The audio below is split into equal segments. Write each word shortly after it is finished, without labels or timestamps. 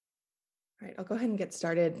All right, I'll go ahead and get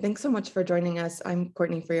started. Thanks so much for joining us. I'm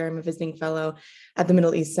Courtney Freer. I'm a visiting fellow at the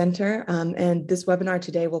Middle East Center. And this webinar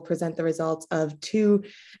today will present the results of two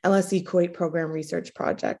LSE Kuwait program research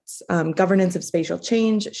projects, Governance of Spatial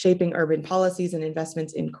Change, Shaping Urban Policies and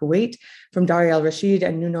Investments in Kuwait from Daria Al-Rashid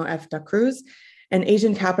and Nuno F. Da Cruz, and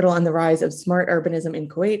Asian Capital and the Rise of Smart Urbanism in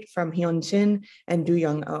Kuwait from Hyun Shin and Du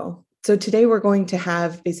Young Oh. So today we're going to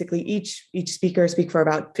have basically each speaker speak for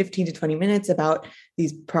about 15 to 20 minutes about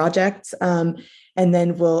these projects, and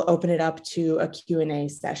then we'll open it up to a Q&A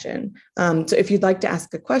session. So if you'd like to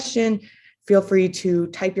ask a question, feel free to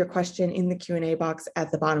type your question in the Q&A box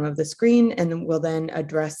at the bottom of the screen, and then we'll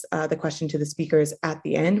address the question to the speakers at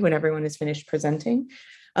the end when everyone is finished presenting.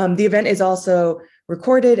 The event is also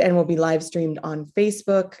recorded and will be live streamed on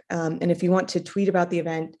Facebook. And if you want to tweet about the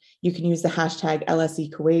event, you can use the hashtag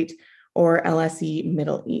LSE Kuwait or LSE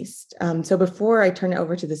Middle East. So before I turn it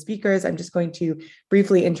over to the speakers, I'm just going to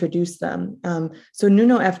briefly introduce them. So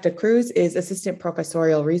Nuno F. Da Cruz is Assistant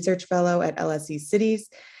Professorial Research Fellow at LSE Cities.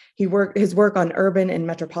 His work on urban and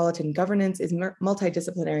metropolitan governance is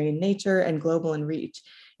multidisciplinary in nature and global in reach,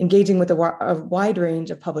 engaging with a wide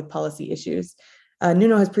range of public policy issues.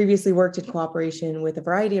 Nuno has previously worked in cooperation with a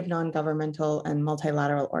variety of non-governmental and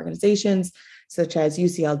multilateral organizations, such as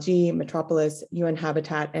UCLG, Metropolis, UN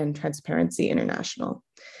Habitat, and Transparency International.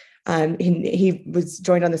 He was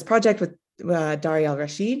joined on this project with Daria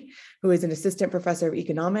Al-Rashid, who is an assistant professor of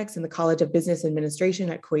economics in the College of Business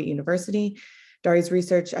Administration at Kuwait University. Daria's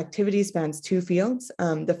research activity spans two fields.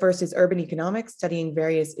 The first is urban economics, studying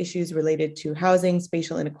various issues related to housing,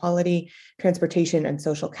 spatial inequality, transportation, and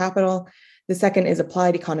social capital. The second is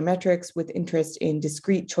applied econometrics with interest in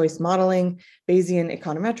discrete choice modeling, Bayesian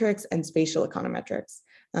econometrics, and spatial econometrics.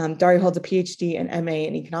 Daria holds a PhD and MA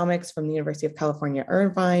in economics from the University of California,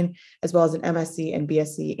 Irvine, as well as an MSc and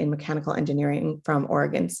BSc in mechanical engineering from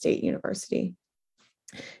Oregon State University.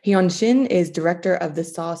 Hyun Shin is director of the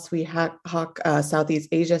Saw Sui Hak Southeast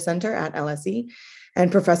Asia Center at LSE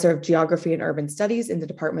and professor of geography and urban studies in the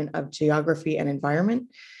Department of Geography and Environment.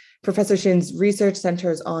 Professor Shin's research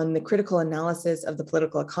centers on the critical analysis of the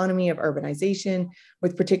political economy of urbanization,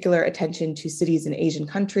 with particular attention to cities in Asian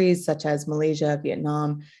countries such as Malaysia,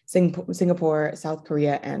 Vietnam, Singapore, South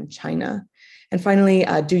Korea, and China. And finally,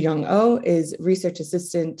 Du Young Oh is research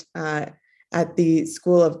assistant at the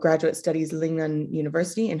School of Graduate Studies, Lingnan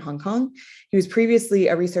University in Hong Kong. He was previously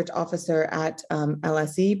a research officer at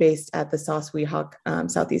LSE, based at the Saw Sui Hak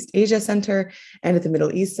Southeast Asia Center and at the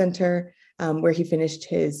Middle East Center, where he finished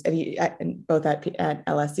both at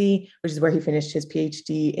LSE, which is where he finished his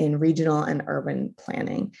PhD in regional and urban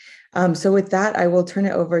planning. So with that, I will turn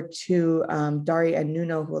it over to Daria and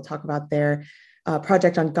Nuno, who will talk about their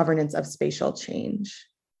project on governance of spatial change.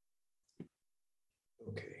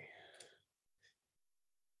 Okay.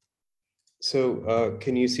 So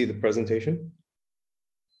can you see the presentation?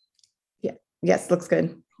 Yeah. Yes, looks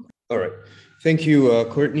good. All right. Thank you,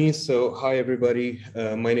 Courtney. So hi, everybody.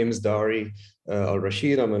 My name is Dari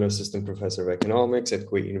Al-Rashid. I'm an assistant professor of economics at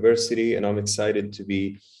Kuwait University, and I'm excited to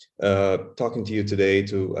be talking to you today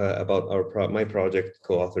about my project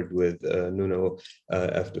co-authored with Nuno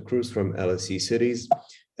F. Da Cruz from LSE Cities.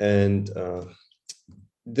 And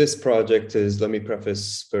this project is, let me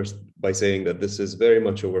preface first by saying that this is very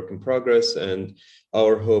much a work in progress, and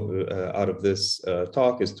our hope out of this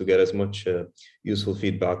talk is to get as much useful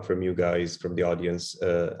feedback from you guys, from the audience,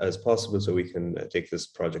 as possible, so we can take this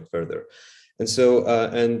project further. And so,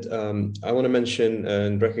 I want to mention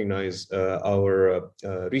and recognize our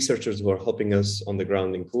researchers who are helping us on the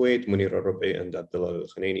ground in Kuwait, Munir Al-Rubi and Abdullah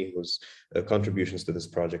Al-Khanani, whose contributions to this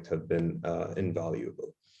project have been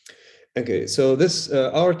invaluable. Okay, so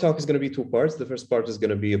our talk is going to be two parts. The first part is going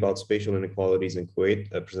to be about spatial inequalities in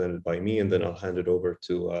Kuwait, presented by me, and then I'll hand it over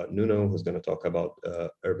to Nuno, who's going to talk about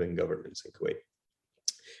urban governance in Kuwait.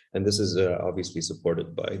 And this is obviously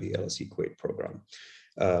supported by the LSE Kuwait program.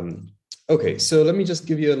 Okay, so let me just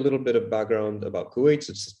give you a little bit of background about Kuwait.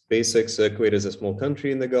 So just basics. Kuwait is a small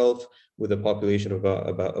country in the Gulf with a population of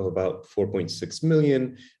about 4.6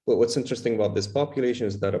 million. But what's interesting about this population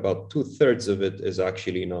is that about 2/3 of it is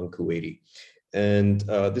actually non-Kuwaiti. And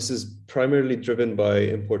this is primarily driven by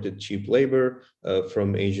imported cheap labor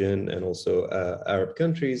from Asian and also Arab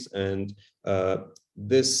countries. And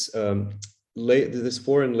this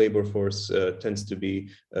foreign labor force tends to be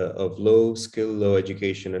of low skill, low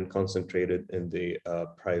education, and concentrated in the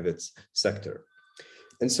private sector.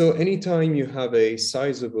 And so anytime you have a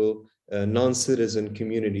sizable non-citizen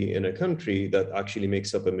community in a country that actually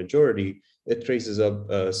makes up a majority, it raises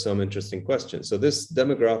up some interesting questions. So this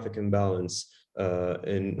demographic imbalance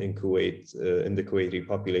in Kuwait, in the Kuwaiti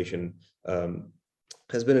population,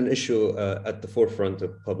 has been an issue at the forefront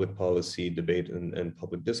of public policy debate and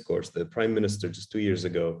public discourse. The Prime Minister just 2 years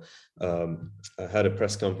ago had a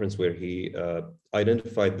press conference where he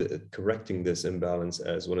identified correcting this imbalance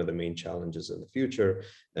as one of the main challenges in the future,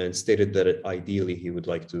 and stated that ideally he would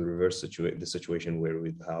like to reverse the situation where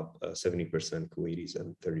we'd have 70% Kuwaitis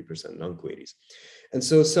and 30% non-Kuwaitis. And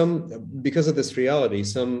so because of this reality,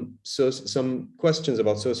 some questions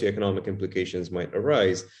about socioeconomic implications might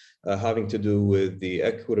arise, having to do with the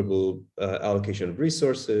equitable allocation of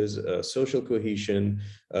resources, social cohesion,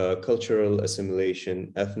 cultural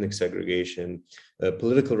assimilation, ethnic segregation,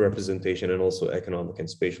 political representation, and also economic and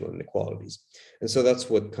spatial inequalities. And so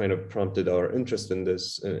that's what kind of prompted our interest in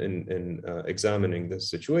this, in examining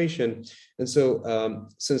this situation. And so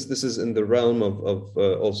since this is in the realm of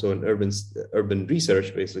also an urban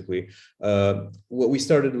research, basically, what we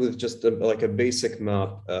started with just like a basic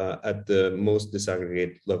map at the most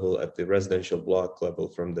disaggregated level, at the residential block level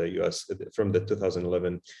from the from the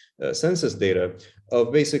 2011 census data,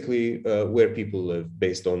 of basically where people live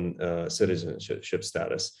based on citizenship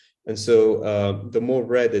status. And so the more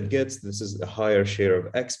red it gets, this is a higher share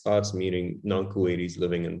of expats, meaning non-Kuwaitis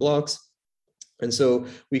living in blocks. And so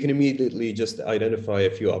we can immediately just identify a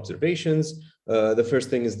few observations. The first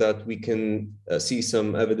thing is that we can see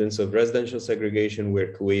some evidence of residential segregation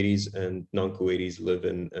where Kuwaitis and non-Kuwaitis live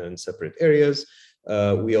in separate areas.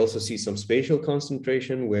 We also see some spatial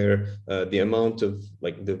concentration where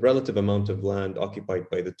the relative amount of land occupied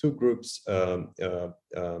by the two groups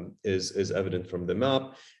is evident from the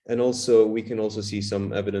map. And also we can also see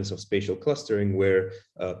some evidence of spatial clustering where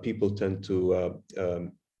people tend to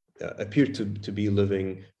appear to be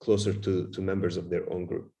living closer to members of their own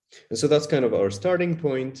group. And so that's kind of our starting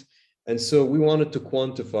point. And so we wanted to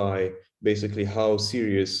quantify basically how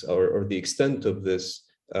serious or the extent of this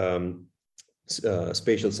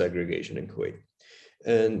spatial segregation in Kuwait.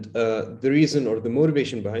 And the reason or the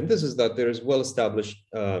motivation behind this is that there is well-established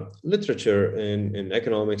literature in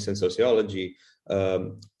economics and sociology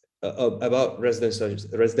about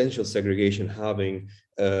residential segregation having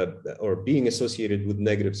or being associated with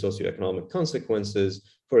negative socioeconomic consequences.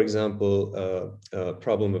 For example,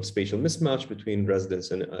 problem of spatial mismatch between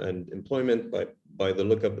residence and employment. By the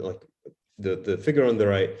look of like the figure on the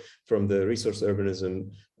right from the Resource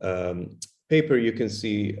Urbanism paper, you can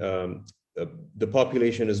see the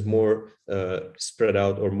population is more spread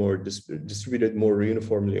out or more distributed more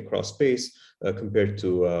uniformly across space compared to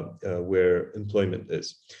where employment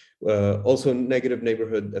is. Also negative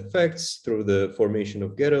neighborhood effects through the formation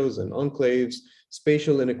of ghettos and enclaves,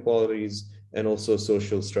 spatial inequalities, and also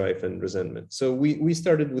social strife and resentment. So we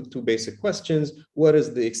started with two basic questions. What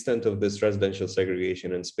is the extent of this residential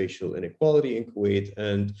segregation and spatial inequality in Kuwait?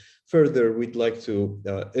 And further, we'd like to,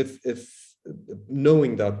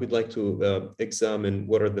 knowing that, we'd like to examine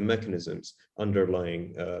what are the mechanisms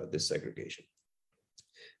underlying this segregation.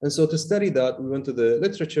 And so to study that, we went to the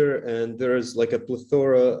literature, and there's like a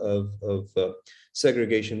plethora of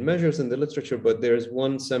segregation measures in the literature, but there's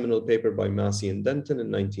one seminal paper by Massey and Denton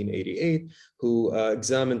in 1988, who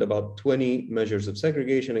examined about 20 measures of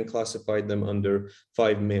segregation and classified them under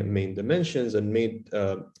 5 main dimensions, and made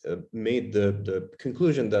the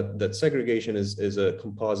conclusion that segregation is a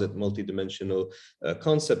composite multidimensional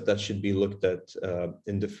concept that should be looked at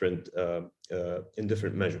in different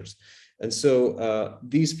measures. And so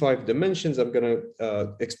these 5 dimensions, I'm going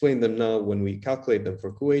to explain them now when we calculate them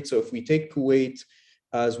for Kuwait. So if we take Kuwait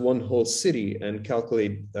as one whole city and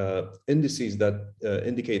calculate indices that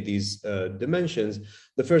indicate these dimensions,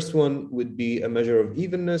 the first one would be a measure of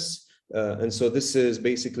evenness. And so this is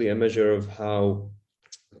basically a measure of how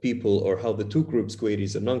people, or how the two groups,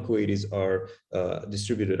 Kuwaitis and non-Kuwaitis, are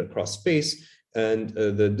distributed across space. And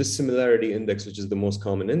the dissimilarity index, which is the most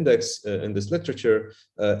common index in this literature,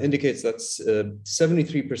 indicates that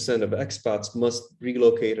 73% of expats must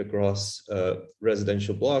relocate across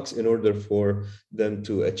residential blocks in order for them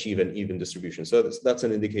to achieve an even distribution. So that's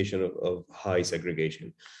an indication of high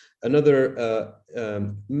segregation. Another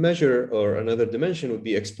measure or another dimension would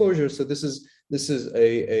be exposure. So this is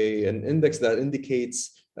an index that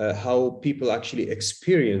indicates how people actually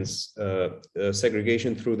experience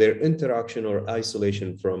segregation through their interaction or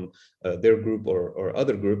isolation from their group or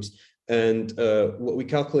other groups. And what we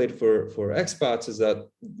calculate for expats is that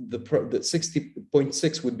the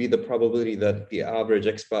 60.6 would be the probability that the average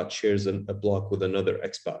expat shares a block with another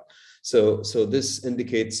expat. So this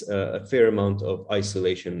indicates a fair amount of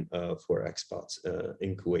isolation for expats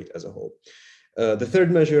in Kuwait as a whole. The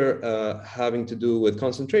third measure having to do with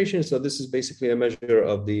concentration. So this is basically a measure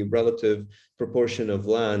of the relative proportion of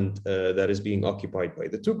land that is being occupied by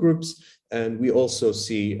the two groups. And we also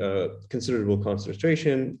see considerable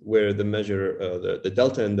concentration where the measure, the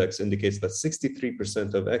delta index indicates that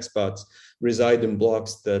 63% of expats reside in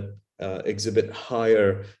blocks that exhibit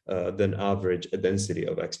higher than average density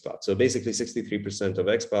of expats. So basically 63% of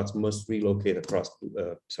expats must relocate across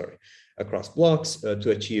blocks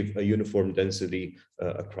to achieve a uniform density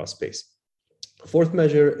across space. Fourth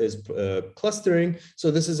measure is clustering. So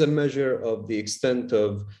this is a measure of the extent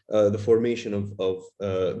of the formation of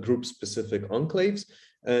group-specific enclaves.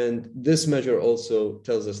 And this measure also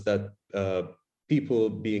tells us that people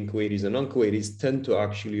being Kuwaitis and non-Kuwaitis tend to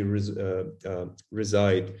actually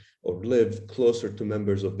reside or live closer to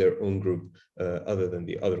members of their own group other than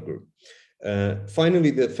the other group.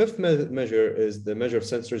 Finally, the fifth measure is the measure of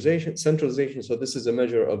centralization. So this is a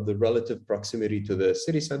measure of the relative proximity to the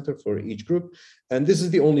city center for each group. And this is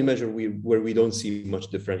the only measure where we don't see much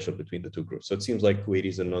differential between the two groups. So it seems like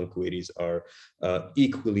Kuwaitis and non-Kuwaitis are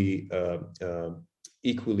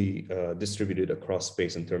equally distributed across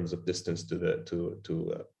space in terms of distance to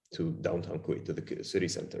downtown Kuwait, to the city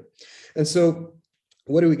center. And so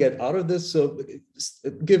what do we get out of this? So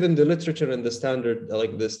given the literature and the standard,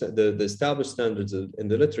 like the established standards in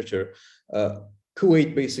the literature,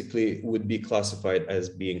 Kuwait basically would be classified as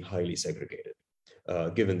being highly segregated,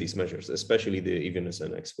 given these measures, especially the evenness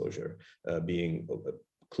and exposure being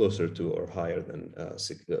closer to or higher than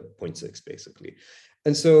 0.6 basically.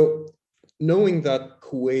 And so knowing that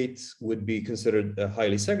Kuwait would be considered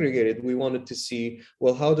highly segregated, we wanted to see,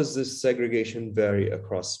 well, how does this segregation vary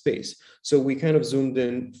across space? So we kind of zoomed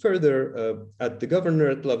in further at the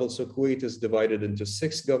governorate level. So Kuwait is divided into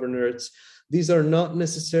 6 governorates. These are not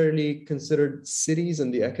necessarily considered cities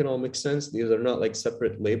in the economic sense. These are not like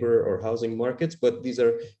separate labor or housing markets, but these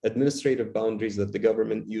are administrative boundaries that the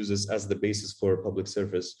government uses as the basis for public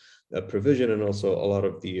service provision and also a lot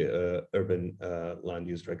of the urban land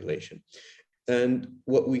use regulation. And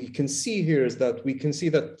what we can see here is that we can see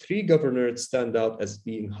that 3 governorates stand out as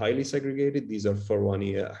being highly segregated. These are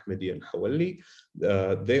Farwaniya, Ahmadi, and Hawalli.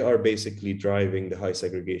 They are basically driving the high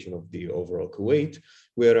segregation of the overall Kuwait,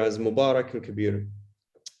 whereas Mubarak al-Kabir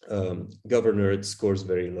governorate scores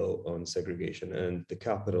very low on segregation, and the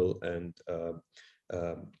capital and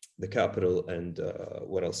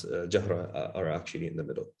Jahra are actually in the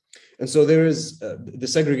middle. And so there is, the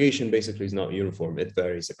segregation basically is not uniform, it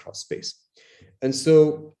varies across space. And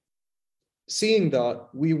so seeing that,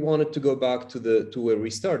 we wanted to go back to where we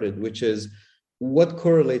started, which is what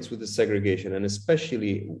correlates with the segregation, and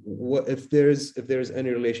especially what if there's any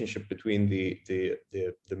relationship between the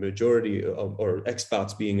majority of, or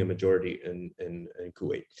expats being a majority in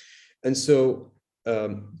Kuwait. And so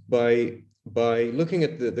by looking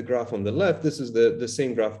at the graph on the left, this is the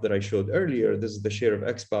same graph that I showed earlier. This is the share of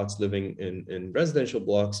expats living in residential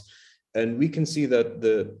blocks. And we can see that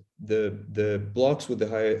the blocks with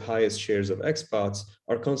the highest shares of expats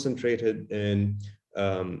are concentrated in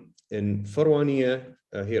Farwaniya.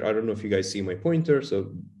 Here, I don't know if you guys see my pointer.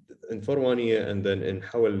 So in Farwaniya, and then in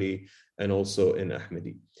Hawalli, and also in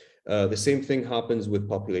Ahmadi. The same thing happens with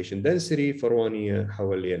population density, Farwaniya,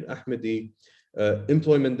 Hawalli, and Ahmadi.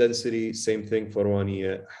 Employment density, same thing,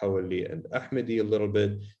 Farwaniya, Hawalli, and Ahmadi a little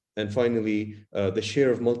bit. And finally, the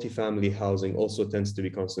share of multifamily housing also tends to be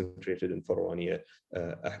concentrated in Farwaniya,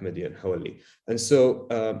 Ahmadi, and Hawalli. And so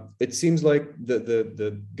it seems like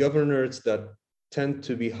the governorates that tend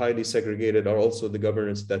to be highly segregated are also the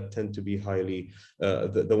governorates that tend to be highly,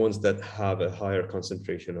 the ones that have a higher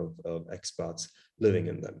concentration of expats living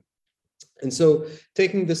in them. And so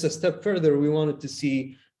taking this a step further, we wanted to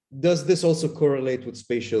see, does this also correlate with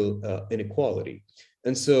spatial inequality?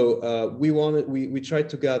 And so we tried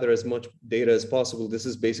to gather as much data as possible. This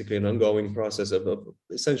is basically an ongoing process of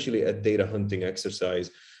essentially a data hunting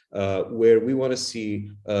exercise where we want to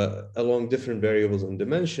see along different variables and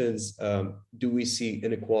dimensions, do we see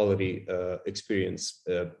inequality experience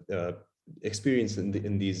in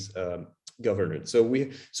these governorates?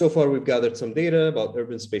 So far we've gathered some data about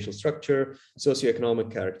urban spatial structure,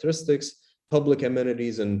 socioeconomic characteristics, public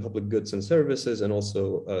amenities and public goods and services, and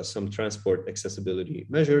also some transport accessibility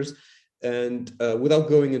measures. And without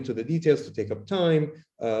going into the details to take up time,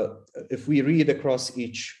 if we read across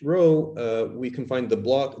each row, we can find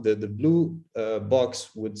the blue box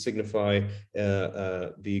would signify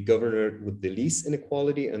the governorate with the least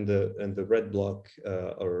inequality, and the red block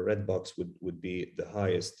or red box would be the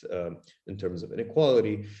highest in terms of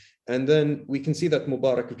inequality. And then we can see that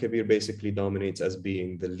Mubarak al-Kabir basically dominates as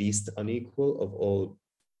being the least unequal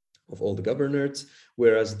of of all the governorates,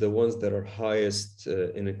 whereas the ones that are highest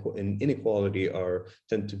in inequality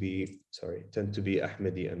tend to be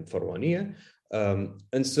Ahmadi and Farwaniya.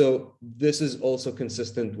 And so this is also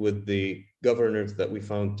consistent with the governorates that we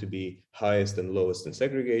found to be highest and lowest in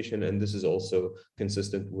segregation, and this is also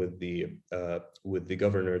consistent with the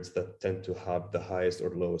governorates that tend to have the highest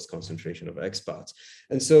or lowest concentration of expats.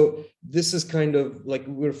 And so this is kind of like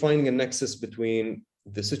we're finding a nexus between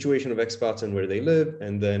the situation of expats and where they live,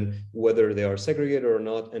 and then whether they are segregated or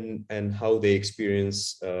not, and how they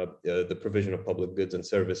experience the provision of public goods and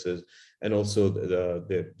services, and also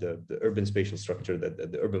the urban spatial structure,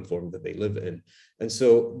 the urban form that they live in. And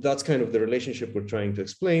so that's kind of the relationship we're trying to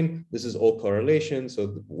explain. This is all correlation. So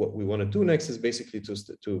what we want to do next is basically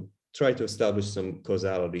to try to establish some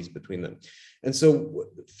causalities between them. And so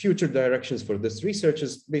future directions for this research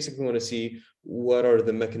is basically want to see what are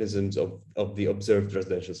the mechanisms of the observed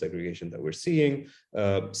residential segregation that we're seeing.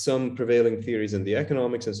 Some prevailing theories in the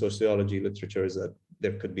economics and sociology literature is that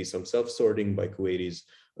there could be some self-sorting by Kuwaitis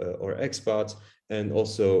or expats, and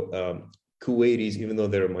also Kuwaitis, even though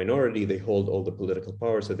they're a minority, they hold all the political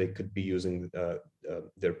power, so they could be using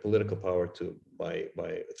their political power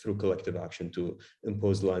through collective action to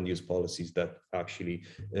impose land use policies that actually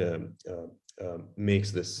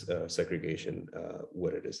makes this segregation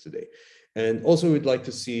what it is today. And also we'd like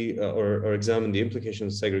to see or examine the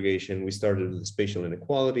implications of segregation. We started with spatial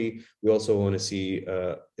inequality. We also want to see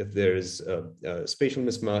if there is a spatial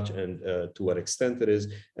mismatch and to what extent it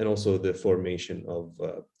is, and also the formation of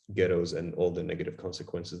ghettos and all the negative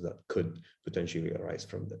consequences that could potentially arise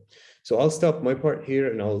from them. So I'll stop my part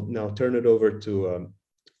here, and I'll now turn it over to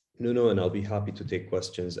Nuno, and I'll be happy to take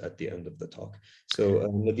questions at the end of the talk. So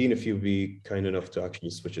Nadine, if you'd be kind enough to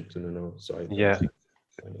actually switch it to Nuno. So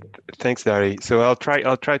Thanks, Dari. So I'll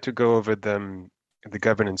try to go over the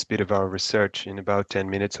governance bit of our research in about 10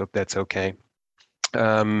 minutes. Hope that's okay.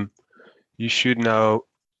 You should now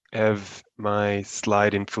have my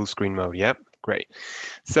slide in full screen mode. Yep, great.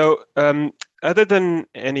 So other than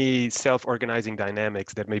any self-organizing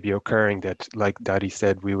dynamics that may be occurring that, like Dari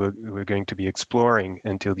said, we're going to be exploring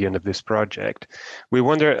until the end of this project, we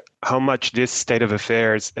wonder how much this state of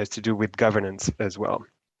affairs has to do with governance as well.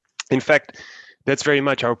 In fact, that's very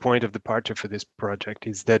much our point of departure for this project,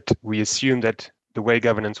 is that we assume that the way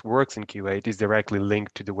governance works in Kuwait is directly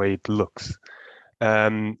linked to the way it looks.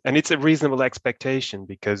 And it's a reasonable expectation,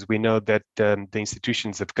 because we know that the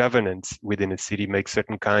institutions of governance within a city make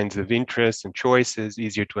certain kinds of interests and choices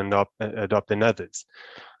easier to adopt than others.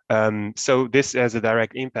 So this has a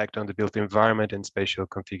direct impact on the built environment and spatial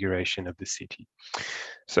configuration of the city.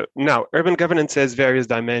 So now, urban governance has various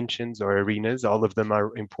dimensions or arenas. All of them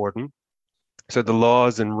are important. So the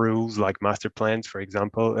laws and rules, like master plans, for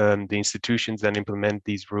example, the institutions that implement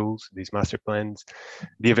these rules, these master plans,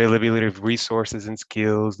 the availability of resources and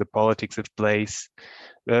skills, the politics of place,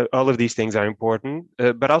 all of these things are important,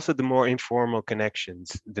 but also the more informal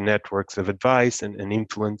connections, the networks of advice and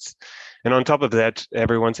influence. And on top of that,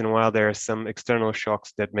 every once in a while, there are some external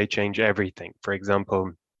shocks that may change everything. For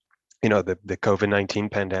example, you know, the COVID-19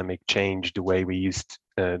 pandemic changed the way we used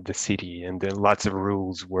the city, and lots of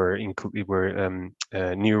rules were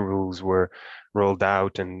new rules were rolled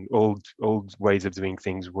out, and old ways of doing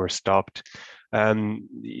things were stopped. And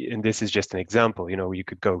this is just an example. You know, you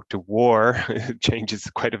could go to war, it changes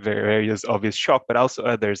quite a various obvious shock, but also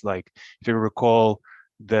others, like if you recall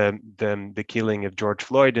the killing of George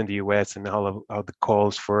Floyd in the US, and how the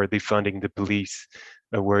calls for defunding the police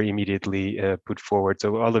were immediately put forward.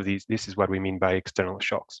 So all of this is what we mean by external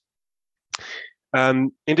shocks.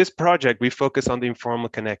 In this project, we focus on the informal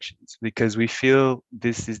connections because we feel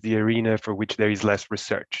this is the arena for which there is less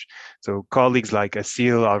research. So colleagues like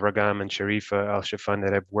Asil Al-Ragam and Sharifa Al-Shafan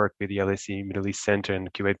that have worked with the LSE Middle East Center and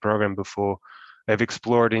the Kuwait program before have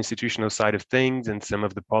explored the institutional side of things and some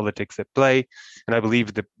of the politics at play. And I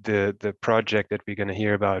believe the project that we're going to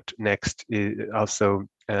hear about next also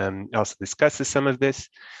discusses some of this.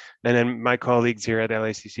 And then my colleagues here at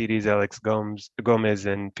LSE Cities, Alex Gomez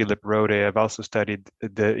and Philip Rode, have also studied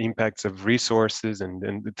the impacts of resources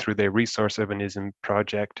and through their resource urbanism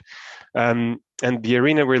project. And the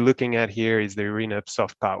arena we're looking at here is the arena of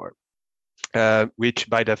soft power, which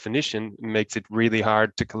by definition makes it really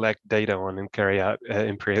hard to collect data on and carry out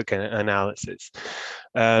empirical analysis.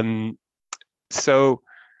 So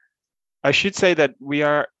I should say that we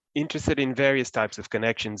are interested in various types of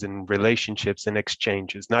connections and relationships and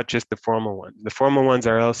exchanges, not just the formal ones. The formal ones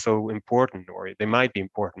are also important, or they might be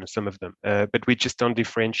important, some of them, but we just don't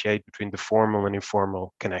differentiate between the formal and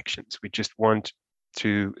informal connections. We just want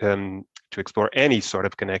to explore any sort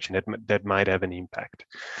of connection that might have an impact.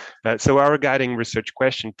 So our guiding research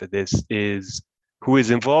question for this is, who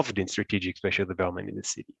is involved in strategic spatial development in the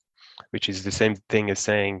city? Which is the same thing as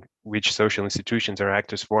saying which social institutions or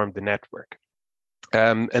actors form the network.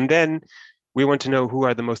 And then we want to know who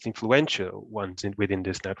are the most influential ones within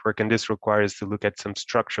this network. And this requires to look at some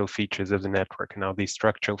structural features of the network and how these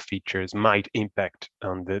structural features might impact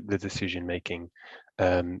on the decision-making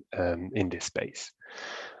in this space.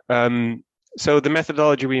 So the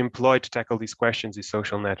methodology we employ to tackle these questions is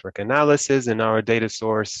social network analysis, and our data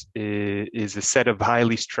source is a set of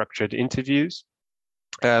highly structured interviews.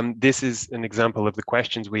 This is an example of the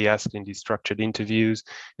questions we asked in these structured interviews.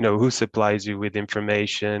 Who supplies you with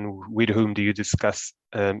information? With whom do you discuss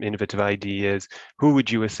innovative ideas? Who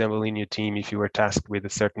would you assemble in your team if you were tasked with a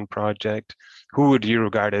certain project? Who would you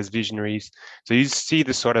regard as visionaries? So you see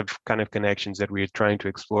the sort of kind of connections that we're trying to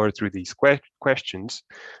explore through these questions,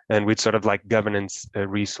 and with sort of like governance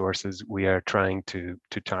resources we are trying to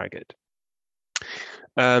target.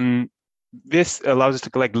 This allows us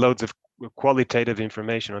to collect loads of qualitative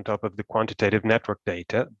information on top of the quantitative network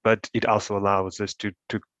data, but it also allows us to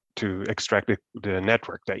extract the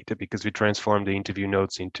network data, because we transform the interview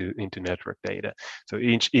notes into network data. So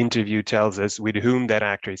each interview tells us with whom that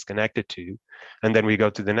actor is connected to, and then we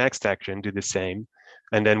go to the next actor and do the same,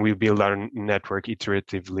 and then we build our network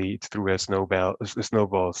iteratively through a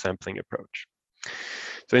snowball sampling approach.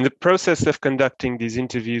 So in the process of conducting these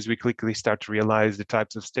interviews, we quickly start to realize the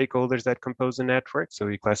types of stakeholders that compose a network. So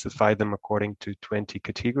we classify them according to 20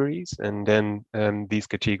 categories. And then these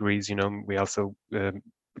categories, we also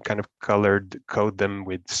kind of code them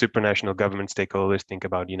with supranational government stakeholders. Think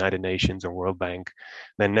about United Nations or World Bank.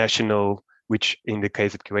 Then national, which in the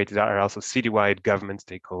case of Kuwait are also citywide government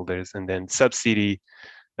stakeholders, and then sub-city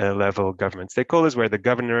level government stakeholders, where the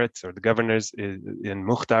governorates or the governors in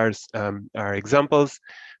Mukhtars are examples.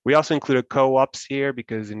 We also included co-ops here,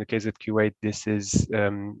 because in the case of Kuwait, this is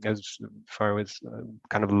as far as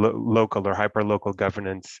kind of local or hyper-local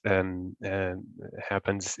governance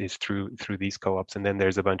happens is through these co-ops, and then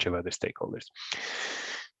there's a bunch of other stakeholders.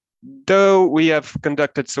 Though we have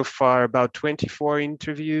conducted so far about 24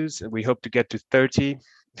 interviews, and we hope to get to 30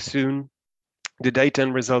 soon. The data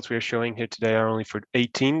and results we are showing here today are only for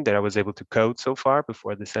 18 that I was able to code so far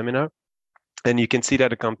before the seminar. And you can see that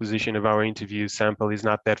the composition of our interview sample is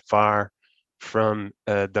not that far from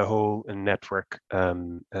the whole network,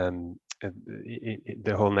 the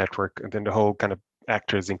whole network, and then the whole kind of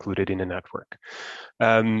actors included in a network.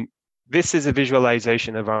 This is a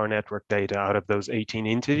visualization of our network data out of those 18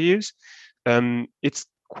 interviews. It's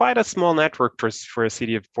quite a small network for a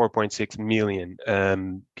city of 4.6 million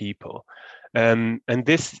people. And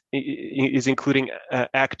this is including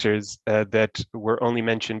actors that were only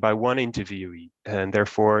mentioned by one interviewee, and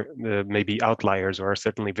therefore maybe outliers, or are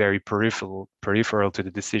certainly very peripheral to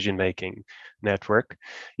the decision-making network.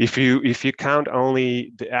 If you count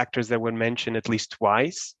only the actors that were mentioned at least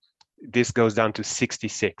twice, this goes down to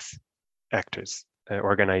 66 actors,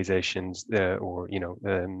 organizations, or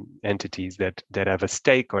entities that have a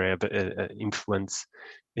stake or have influence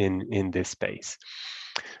in this space.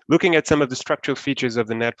 Looking at some of the structural features of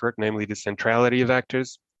the network, namely the centrality of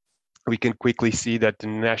actors, we can quickly see that the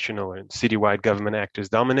national and citywide government actors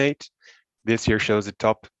dominate. This here shows the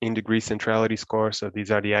top in-degree centrality score. So these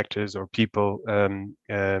are the actors or people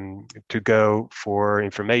to go for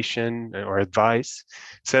information or advice.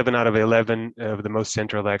 7 out of 11 of the most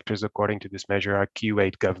central actors, according to this measure, are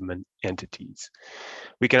Q8 government entities.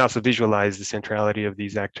 We can also visualize the centrality of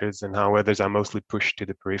these actors and how others are mostly pushed to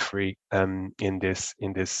the periphery in this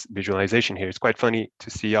visualization here. It's quite funny to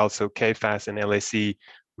see also KFAS and LSE,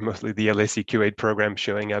 mostly the LSE Q8 program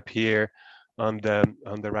showing up here on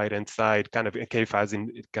the right hand side, kind of KFAS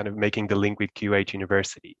in kind of making the link with Q8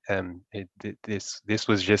 University. This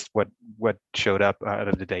was just what showed up out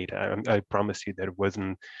of the data. I promise you that it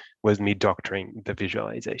wasn't me doctoring the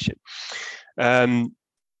visualization.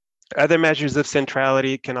 Other measures of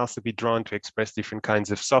centrality can also be drawn to express different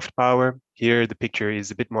kinds of soft power. Here, the picture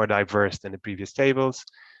is a bit more diverse than the previous tables.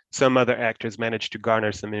 Some other actors managed to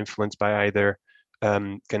garner some influence by either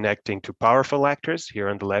connecting to powerful actors here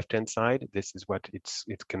on the left-hand side. This is what it's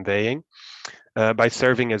conveying. By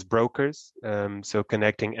serving as brokers, so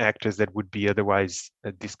connecting actors that would be otherwise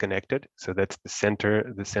disconnected. So that's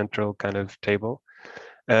the central kind of table.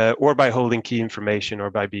 Or by holding key information,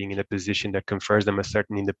 or by being in a position that confers them a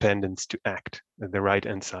certain independence to act, the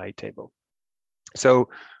right-hand side table. So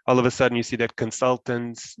all of a sudden you see that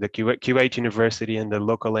consultants, the Q8 University and the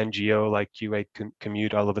local NGO like Q8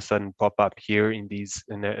 Commute all of a sudden pop up here in these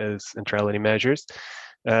centrality measures.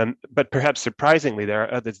 But perhaps surprisingly, there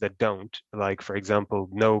are others that don't, like, for example,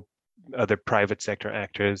 no other private sector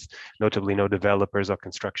actors, notably no developers or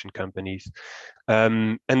construction companies.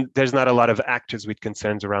 And there's not a lot of actors with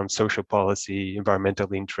concerns around social policy,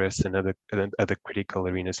 environmental interests, and other critical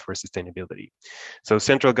arenas for sustainability. So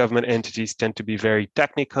central government entities tend to be very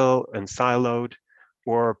technical and siloed,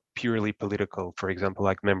 or purely political, for example,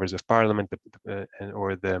 like members of parliament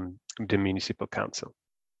or the municipal council.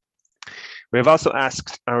 We have also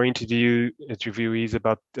asked our interviewees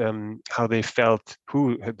about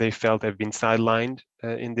who they felt have been sidelined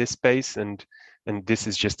in this space, and this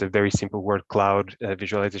is just a very simple word cloud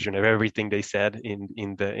visualization of everything they said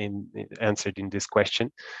answered in this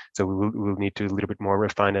question. So we'll need to do a little bit more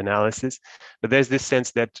refined analysis. But there's this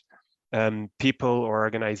sense that people or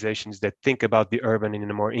organizations that think about the urban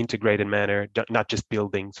in a more integrated manner, not just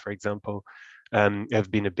buildings, for example, have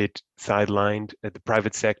been a bit sidelined at the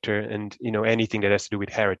private sector, and anything that has to do with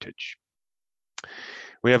heritage.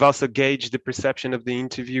 We have also gauged the perception of the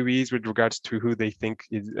interviewees with regards to who they think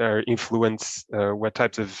what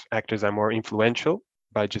types of actors are more influential,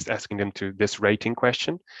 by just asking them to this rating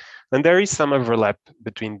question. And there is some overlap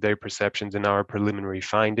between their perceptions and our preliminary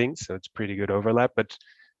findings, so it's pretty good overlap, but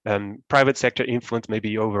private sector influence may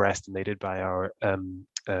be overestimated by our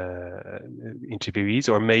interviewees,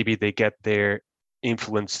 or maybe they get their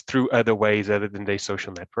influence through other ways other than their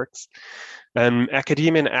social networks.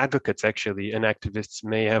 Academia and advocates actually and activists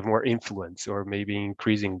may have more influence, or maybe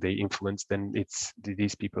increasing the influence than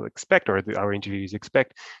these people expect, or our interviewees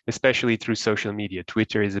expect, especially through social media.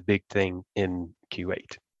 Twitter is a big thing in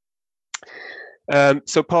Kuwait.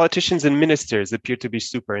 So politicians and ministers appear to be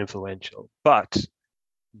super influential, but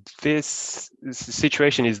this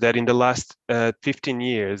situation is that in the last 15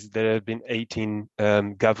 years, there have been 18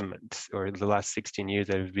 governments, or in the last 16 years,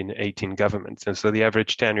 there have been 18 governments. And so the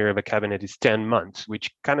average tenure of a cabinet is 10 months, which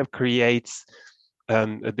kind of creates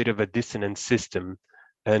a bit of a dissonant system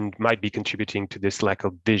and might be contributing to this lack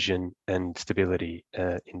of vision and stability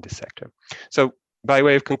in the sector. So by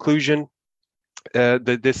way of conclusion,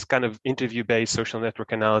 this kind of interview-based social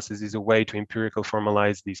network analysis is a way to empirical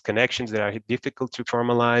formalize these connections that are difficult to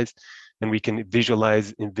formalize, and we can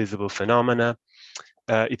visualize invisible phenomena.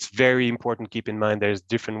 It's very important to keep in mind there's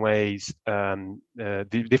different ways,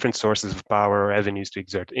 different sources of power or avenues to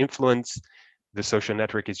exert influence. The social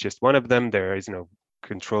network is just one of them. There is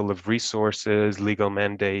control of resources, legal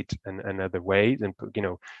mandate, and other ways, and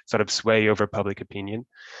sort of sway over public opinion.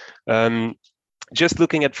 Just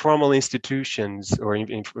looking at formal institutions, or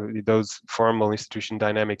those formal institution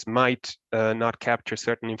dynamics might not capture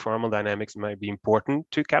certain informal dynamics, might be important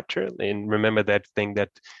to capture. And remember that thing that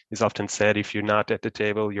is often said, if you're not at the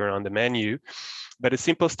table, you're on the menu. But a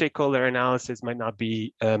simple stakeholder analysis might not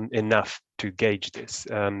be enough to gauge this.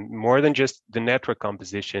 More than just the network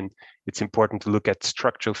composition, it's important to look at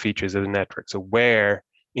structural features of the network. So where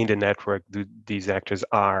in the network these actors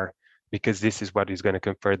are, because this is what is going to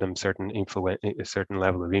confer them a certain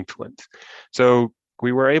level of influence. So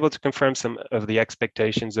we were able to confirm some of the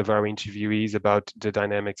expectations of our interviewees about the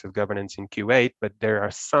dynamics of governance in Kuwait, but there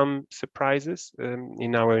are some surprises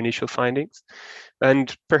in our initial findings.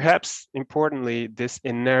 And perhaps importantly, this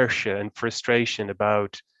inertia and frustration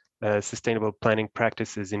about sustainable planning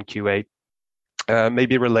practices in Kuwait may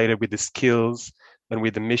be related with the skills and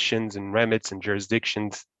with the missions and remits and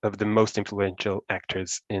jurisdictions of the most influential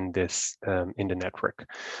actors in this in the network.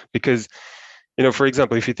 Because, for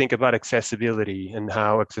example, if you think about accessibility and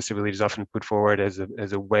how accessibility is often put forward as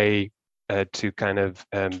a way to kind of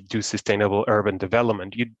do sustainable urban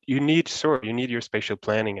development, you need your spatial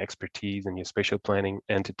planning expertise and your spatial planning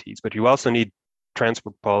entities, but you also need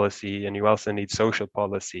transport policy, and you also need social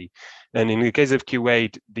policy. And in the case of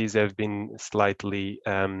Kuwait, these have been slightly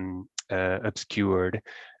obscured,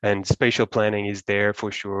 and spatial planning is there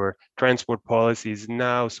for sure. Transport policy is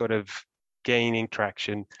now sort of gaining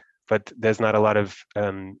traction, but there's not a lot of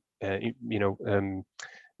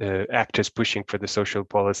actors pushing for the social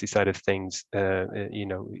policy side of things, that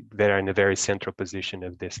are in a very central position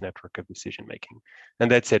of this network of decision making.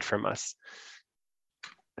 And that's it from us.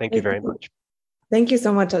 Thank you very much. Thank you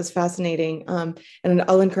so much. That was fascinating. And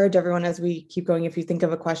I'll encourage everyone as we keep going, if you think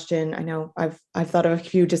of a question, I know I've thought of a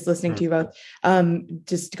few just listening to you both,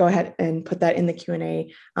 just go ahead and put that in the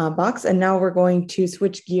Q&A box. And now we're going to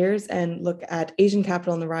switch gears and look at Asian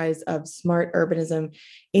capital and the rise of smart urbanism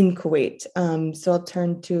in Kuwait. So I'll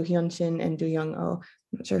turn to Hyun-Shin and Do-Young Oh.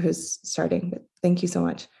 I'm not sure who's starting, but thank you so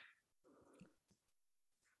much.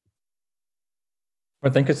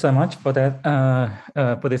 Well, thank you so much for that,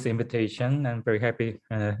 for this invitation. I'm very happy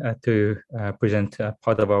to present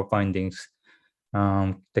part of our findings.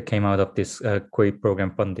 that came out of this Kuwait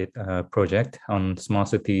program-funded project on smart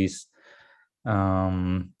cities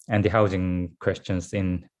and the housing questions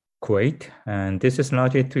in Kuwait. And this is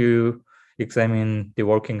largely to examine the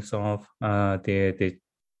workings of the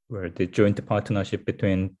joint partnership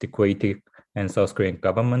between the Kuwaiti and South Korean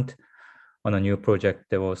government on a new project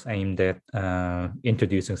that was aimed at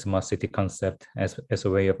introducing smart city concept as a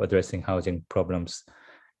way of addressing housing problems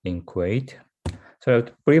in Kuwait. So a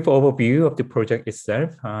brief overview of the project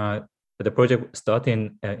itself. The project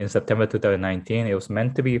started in September 2019. It was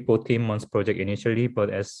meant to be a 14 months project initially,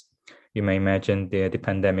 but as you may imagine, the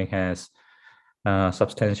pandemic has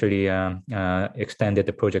substantially extended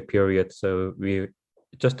the project period. So we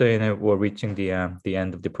just were reaching the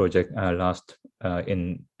end of the project at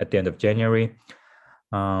the end of January.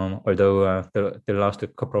 Although the last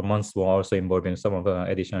couple of months were also involving some of the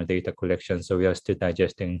additional data collection, so we are still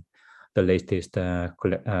digesting the latest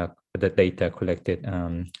the data collected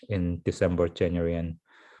in December, January, and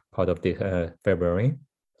part of the February.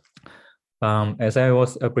 As I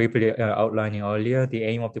was briefly outlining earlier, the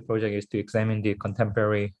aim of the project is to examine the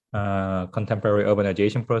contemporary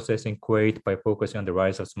urbanization process in Kuwait by focusing on the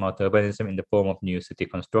rise of smart urbanism in the form of new city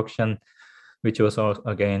construction, which was also,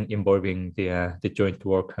 again, involving the joint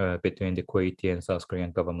work between the Kuwaiti and South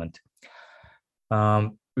Korean government.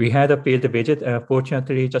 We had a field visit,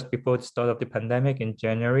 fortunately, just before the start of the pandemic in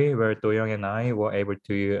January, where Do-young and I were able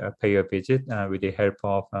to pay a visit with the help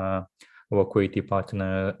of our Kuwaiti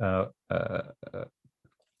partner.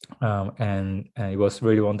 And it was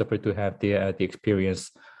really wonderful to have the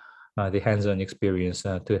experience, the hands-on experience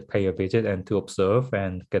to pay a visit and to observe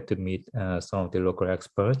and get to meet some of the local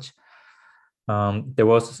experts.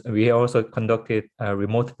 We also conducted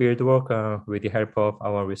remote field work with the help of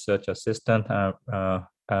our research assistant,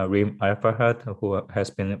 Reem Al-Farhad, who has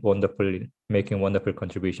been making wonderful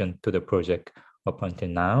contribution to the project up until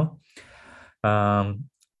now.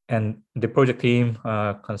 And the project team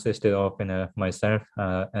consisted of myself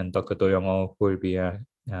and Dr. Do-young Oh, who will be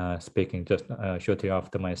speaking just shortly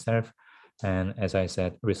after myself, and as I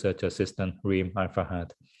said, research assistant Reem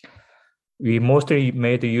Al-Farhad. We mostly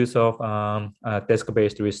made the use of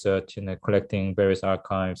desk-based research in collecting various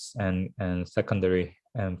archives and secondary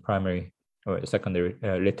and primary or secondary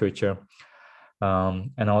literature,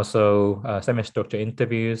 and also semi-structured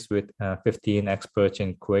interviews with 15 experts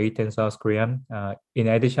in Kuwait and South Korea. In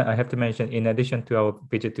addition, I have to mention, in addition to our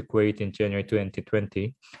visit to Kuwait in January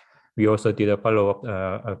 2020, we also did a follow-up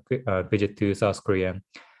visit to South Korea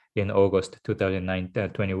in August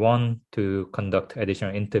 2021 to conduct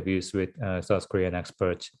additional interviews with South Korean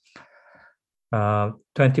experts.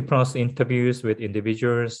 20 plus interviews with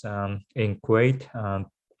individuals in Kuwait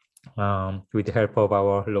with the help of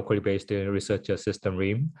our locally based research assistant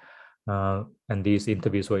Reem. And these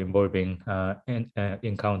interviews were involving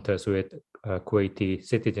encounters with Kuwaiti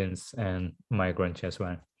citizens and migrants as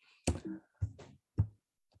well.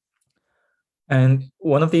 And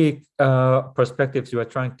one of the perspectives we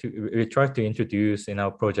try to introduce in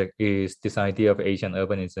our project is this idea of Asian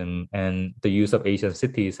urbanism and the use of Asian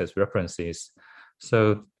cities as references.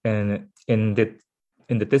 So, in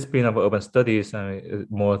the discipline of urban studies,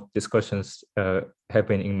 more discussions have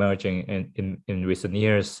been emerging in recent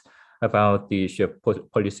years about the issue of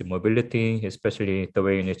policy mobility, especially the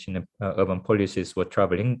way in which urban policies were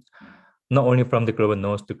traveling, not only from the global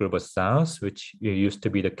north to global south, which used to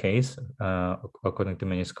be the case, according to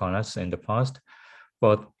many scholars in the past,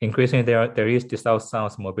 but increasingly there is the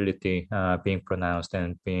south-south mobility being pronounced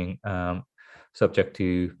and being subject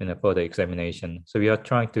to further examination. So we are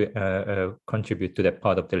trying to contribute to that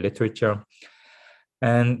part of the literature.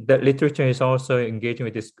 And that literature is also engaging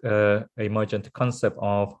with this emergent concept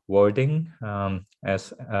of wording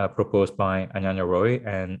as proposed by Anyanya Roy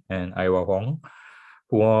and Aiwa Hong,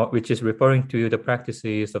 which is referring to the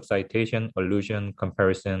practices of citation, allusion,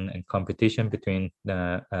 comparison, and competition between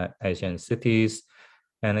the Asian cities,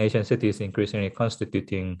 and Asian cities increasingly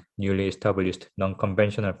constituting newly established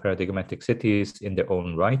non-conventional paradigmatic cities in their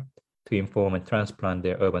own right to inform and transplant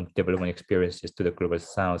their urban development experiences to the global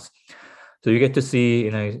south. So you get to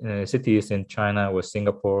see cities in China or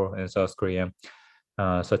Singapore and South Korea,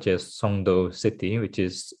 such as Songdo City, which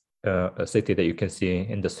is a city that you can see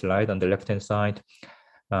in the slide on the left-hand side,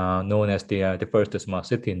 known as the first smart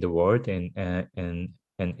city in the world in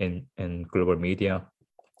global media.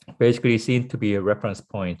 Basically seen to be a reference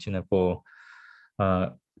point for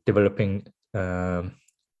developing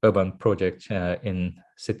urban projects in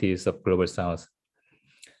cities of global south.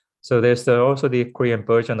 So there's also the Korean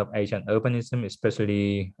version of Asian urbanism,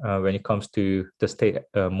 especially when it comes to the state,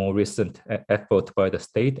 more recent effort by the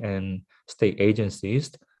state and state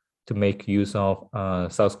agencies to make use of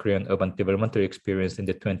South Korean urban developmental experience in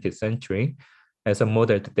the 20th century as a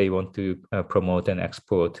model that they want to promote and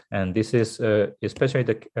export. And this is especially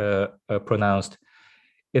pronounced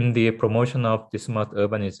in the promotion of the smart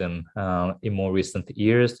urbanism in more recent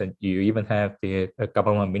years. And you even have the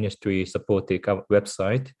government ministry supported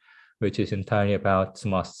website, which is entirely about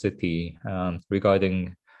smart city,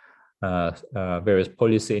 regarding various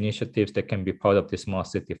policy initiatives that can be part of the smart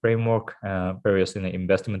city framework, various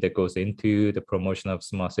investment that goes into the promotion of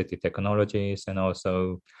smart city technologies, and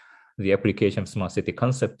also the application of smart city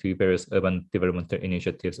concept to various urban developmental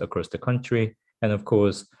initiatives across the country. And of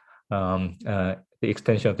course, the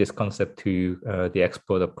extension of this concept to the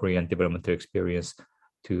export of Korean developmental experience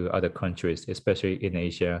to other countries, especially in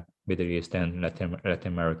Asia, Middle East, and Latin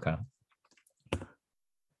America.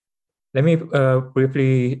 Let me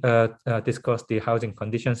briefly discuss the housing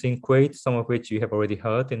conditions in Kuwait, some of which you have already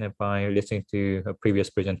heard by listening to a previous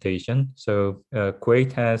presentation. So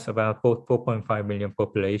Kuwait has about 4.5 million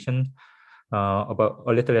population, about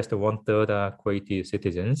a little less than 1/3 are Kuwaiti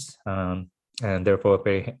citizens, and therefore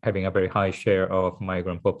having a very high share of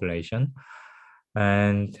migrant population.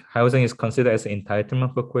 And housing is considered as an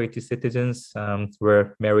entitlement for Kuwaiti citizens,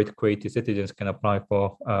 where married Kuwaiti citizens can apply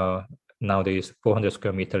for nowadays 400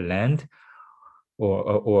 square meter land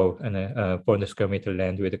or 400 square meter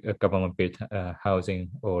land with a government built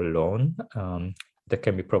housing or loan that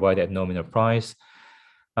can be provided at nominal price.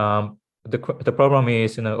 The problem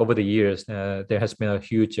is, over the years, there has been a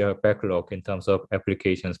huge backlog in terms of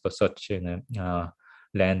applications for such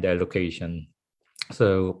land allocation.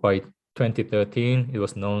 So by 2013, it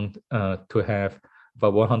was known to have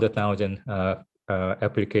about 100,000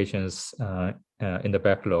 applications in the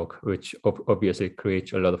backlog, which obviously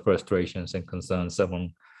creates a lot of frustrations and concerns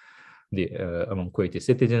among Kuwaiti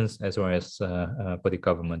citizens as well as for the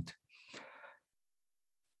government.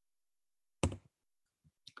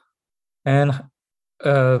 And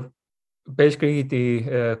basically,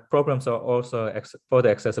 the problems are also further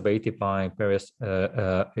exacerbated by various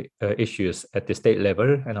issues at the state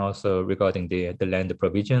level, and also regarding the land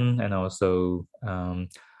provision, and also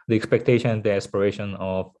the expectation and the aspiration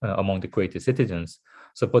of among the Kuwaiti citizens.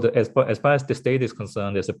 So as far as the state is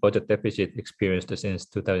concerned, there's a budget deficit experienced since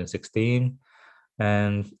 2016,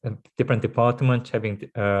 and different departments having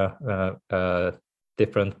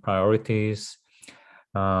different priorities.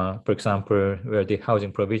 For example, where the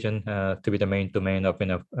housing provision to be the main domain of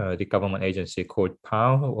the government agency called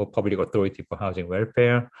PAO, or Public Authority for Housing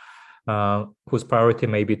Welfare, whose priority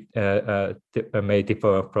may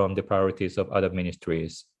differ from the priorities of other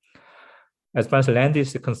ministries. As far as land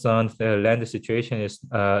is concerned, the land situation is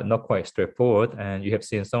not quite straightforward, and you have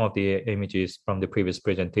seen some of the images from the previous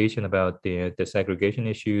presentation about the segregation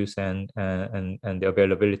issues and the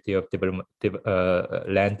availability of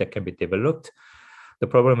land that can be developed. The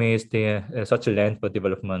problem is such a land for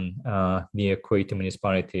development near Kuwaiti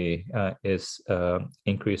municipality is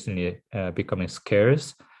increasingly becoming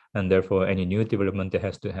scarce, and therefore any new development that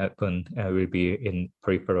has to happen will be in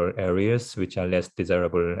peripheral areas which are less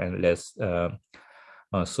desirable and less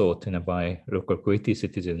sought by local Kuwaiti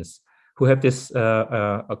citizens who have this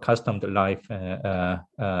accustomed life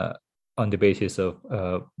on the basis of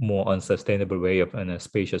more unsustainable way of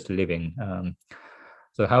spacious living.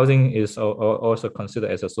 So housing is also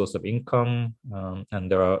considered as a source of income,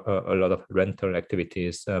 and there are a lot of rental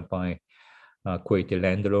activities by Kuwaiti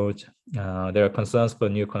landlords. There are concerns for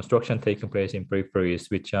new construction taking place in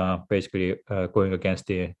peripheries, which are basically going against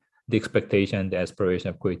the expectation, the aspiration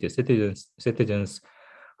of Kuwaiti citizens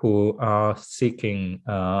who are seeking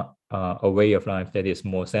a way of life that is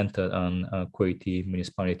more centered on Kuwaiti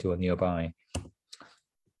municipality or nearby.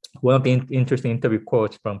 One of the interesting interview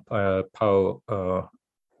quotes from PAO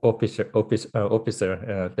officer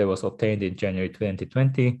that was obtained in January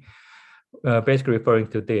 2020, basically referring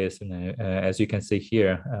to this, as you can see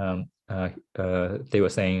here, they were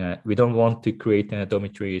saying, we don't want to create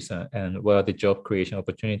dormitories and what are the job creation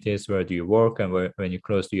opportunities, where do you work, and when you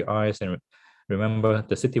close your eyes and remember,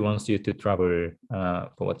 the city wants you to travel,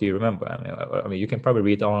 but what do you remember? I mean, you can probably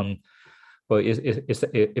read on, but it's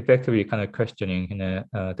effectively kind of questioning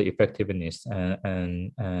the effectiveness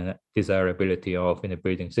and desirability of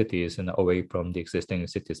building cities and away from the existing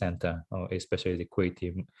city center, or especially the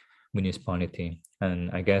Kuwaiti municipality.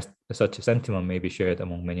 And I guess such a sentiment may be shared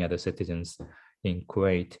among many other citizens in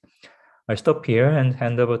Kuwait. I stop here and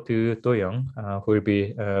hand over to Do-young, who will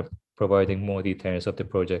be providing more details of the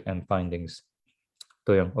project and findings.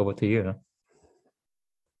 Do-young, over to you.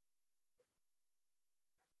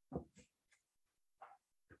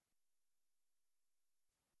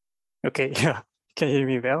 Okay, yeah. can hear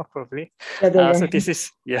me well, probably. Yeah, there So you this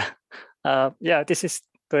is, this is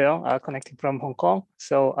Doyoung connecting from Hong Kong.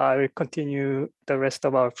 So I will continue the rest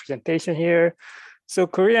of our presentation here. So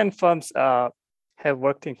Korean firms have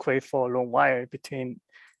worked in Kuwait for a long while. Between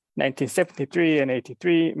 1973 and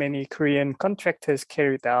 83, many Korean contractors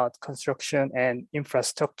carried out construction and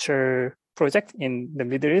infrastructure projects in the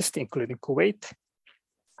Middle East, including Kuwait.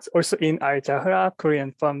 Also in Al Jahra,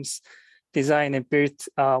 Korean firms designed and built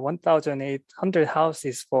 1,800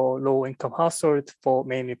 houses for low-income households,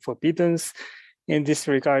 mainly for bidons. In this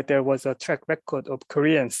regard, there was a track record of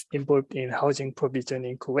Koreans involved in housing provision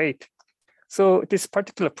in Kuwait. So this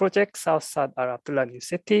particular project, South Saad Al Abdullah New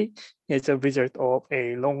City, is a result of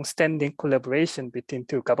a long-standing collaboration between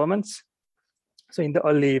two governments. So in the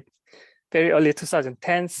very early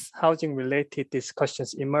 2010s, housing-related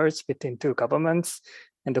discussions emerged between two governments,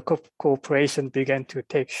 and the cooperation began to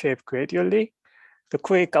take shape gradually. The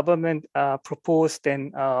Kuwait government proposed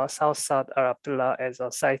then South Saad Al Abdullah as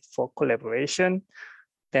a site for collaboration.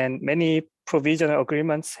 Then many provisional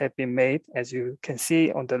agreements have been made, as you can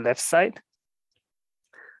see on the left side.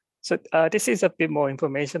 So this is a bit more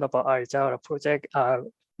information about Al Jahra project,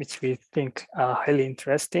 which we think are highly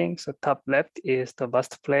interesting. So top left is the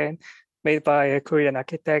master plan made by a Korean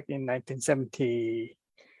architect in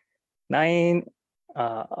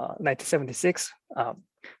 1976.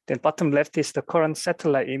 Then bottom left is the current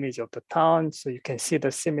satellite image of the town. So you can see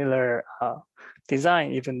the similar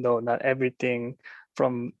design, even though not everything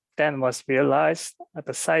from then was realized.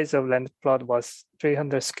 The size of land plot was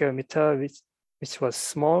 300 square meters, which was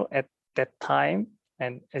small at that time.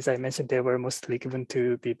 And as I mentioned, they were mostly given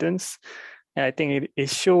to bidons. And I think it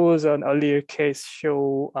shows an earlier case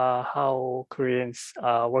show how Koreans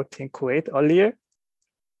worked in Kuwait earlier.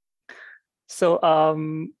 So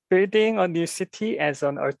building a new city as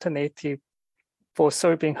an alternative for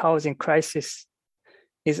solving housing crisis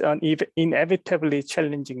is an inevitably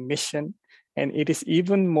challenging mission. And it is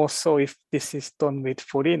even more so if this is done with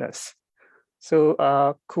foreigners. So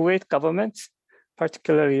Kuwait government,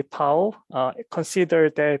 particularly PAO,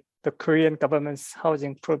 considered that the Korean government's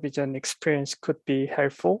housing provision experience could be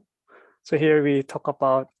helpful. So here we talk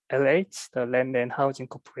about LH, the Land and Housing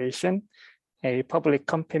Corporation, a public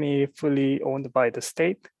company fully owned by the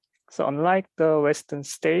state. So unlike the Western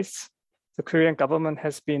states, the Korean government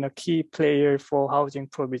has been a key player for housing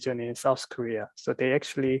provision in South Korea. So they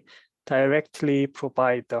actually directly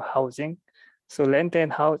provide the housing. So Land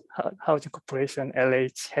and Housing Corporation,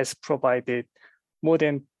 LH, has provided more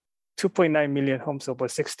than 2.9 million homes over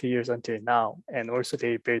 60 years until now. And also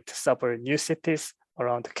they built several new cities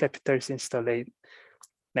around the capital since the late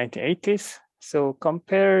 1980s. So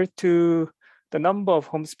compared to the number of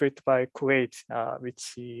homes built by Kuwait,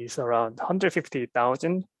 which is around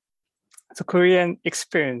 150,000, so Korean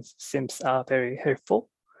experience seems very helpful.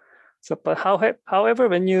 So, but however,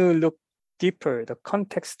 when you look deeper, the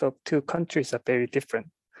context of two countries are very different.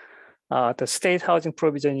 The state housing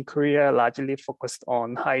provision in Korea largely focused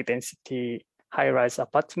on high-density, high-rise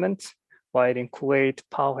apartments, while in Kuwait,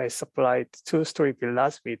 PAO has supplied two-story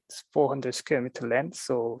villas with 400 square meter land,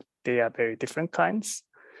 so they are very different kinds.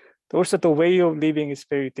 Also, the way of living is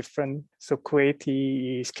very different. So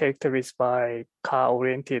Kuwaiti is characterized by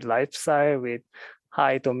car-oriented lifestyle with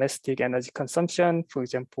high domestic energy consumption. For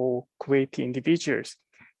example, Kuwaiti individuals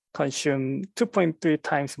consume 2.3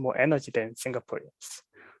 times more energy than Singaporeans.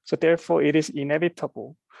 So therefore, it is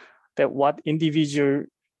inevitable that what individuals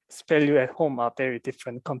value at home are very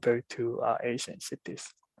different compared to Asian cities.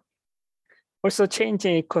 Also,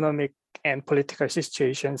 changing economic and political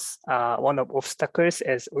situations are one of obstacles,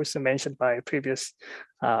 as also mentioned by a previous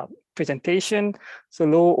presentation. So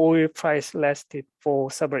low oil price lasted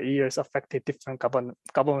for several years, affected different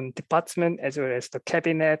government departments as well as the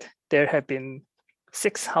cabinet. There have been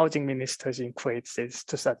 6 housing ministers in Kuwait since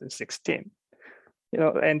 2016.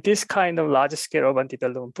 And this kind of large-scale urban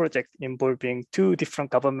development project involving 2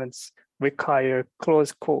 different governments require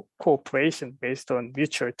close cooperation based on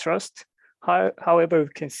mutual trust. However, we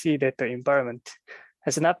can see that the environment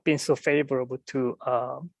has not been so favorable to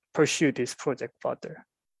pursue this project further.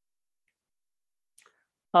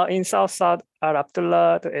 In South Saad Al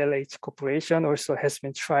Abdullah, the LH Corporation also has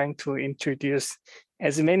been trying to introduce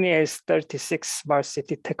as many as 36 smart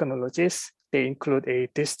city technologies. They include a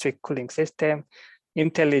district cooling system,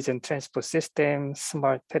 intelligent transport system,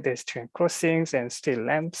 smart pedestrian crossings and street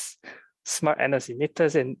lamps, smart energy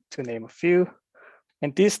meters, and to name a few.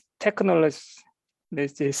 And these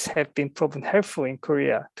technologies have been proven helpful in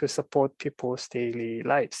Korea to support people's daily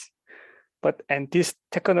lives. And these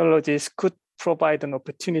technologies could provide an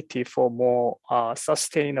opportunity for more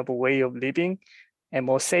sustainable way of living and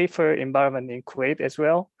more safer environment in Kuwait as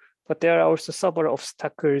well. But there are also several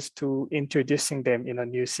obstacles to introducing them in a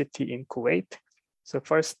new city in Kuwait. So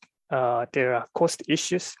first, there are cost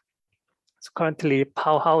issues. So currently,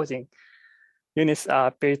 POW housing units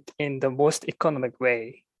are built in the most economic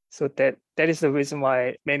way. So that is the reason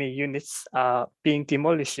why many units are being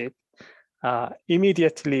demolished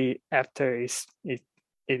immediately after it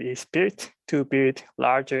is built to build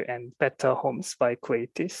larger and better homes by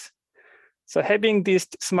Kuwaitis. So having this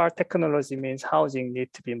smart technology means housing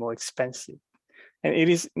needs to be more expensive. And it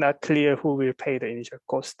is not clear who will pay the initial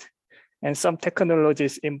cost. And some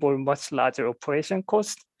technologies involve much larger operation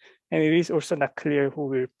cost. And it is also not clear who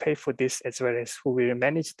will pay for this as well as who will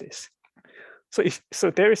manage this.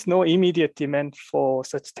 So there is no immediate demand for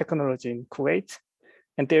such technology in Kuwait.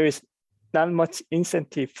 And there is not much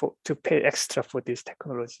incentive to pay extra for these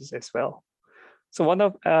technologies as well. So one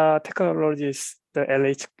of technologies the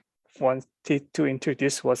LH wanted to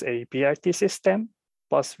introduce was a BRT system,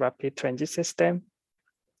 bus rapid transit system.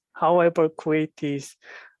 However, Kuwaitis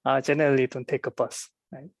generally don't take a bus.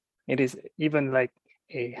 Right? It is even like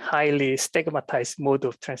a highly stigmatized mode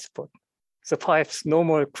of transport. So perhaps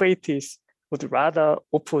normal Kuwaitis would rather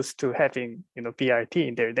oppose to having BRT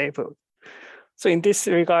in their neighborhood. So in this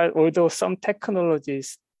regard, although some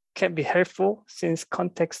technologies can be helpful since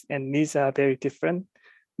context and needs are very different,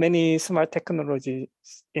 many smart technologies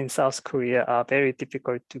in South Korea are very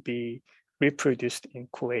difficult to be reproduced in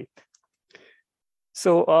Kuwait.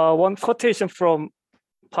 So one quotation from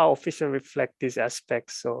POW official reflect these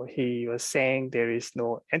aspects. So he was saying there is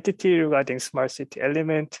no entity regarding smart city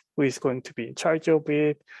element, who is going to be in charge of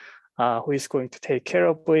it, who is going to take care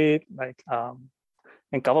of it,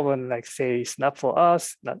 and government say it's not for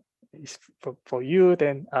us, not it's for you,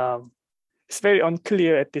 then it's very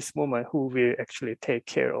unclear at this moment who will actually take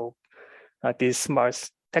care of these smart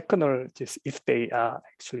technologies if they are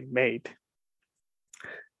actually made.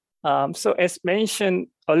 So as mentioned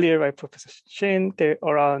earlier by Professor Shin, there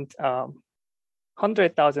are around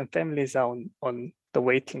 100,000 families are on the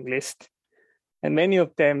waiting list. And many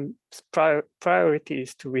of them priority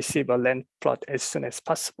is to receive a land plot as soon as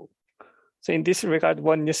possible. So in this regard,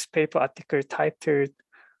 one newspaper article titled,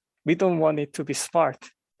 "We don't want it to be smart,"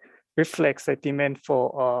 reflects the demand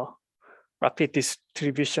for rapid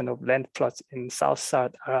distribution of land plots in South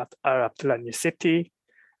Al Abdullah new city.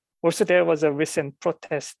 Also, there was a recent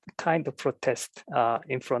protest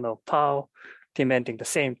in front of POW, demanding the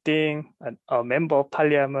same thing. And a member of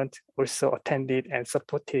parliament also attended and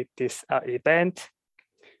supported this event.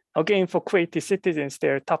 Again, for Kuwaiti citizens,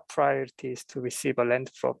 their top priority is to receive a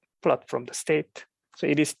land plot from the state. So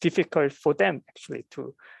it is difficult for them actually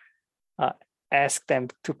to ask them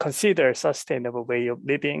to consider sustainable way of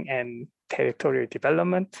living and territorial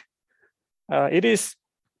development. It is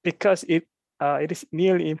because it is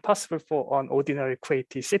nearly impossible for an ordinary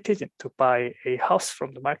Kuwaiti citizen to buy a house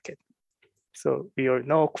from the market. So we all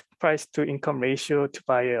know price to income ratio to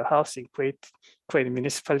buy a house in Kuwait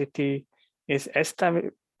municipality is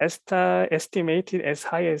estimated as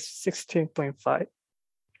high as 16.5.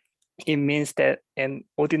 It means that an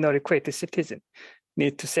ordinary Kuwaiti citizen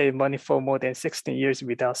need to save money for more than 16 years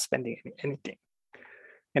without spending anything.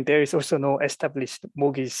 And there is also no established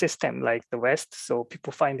mortgage system like the West, so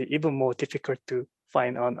people find it even more difficult to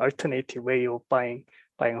find an alternative way of buying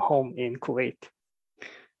a home in Kuwait.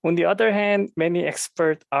 On the other hand, many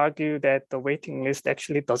experts argue that the waiting list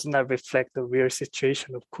actually does not reflect the real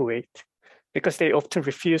situation of Kuwait, because they often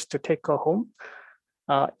refuse to take a home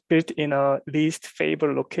built in a least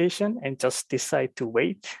favored location and just decide to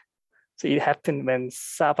wait. So it happened when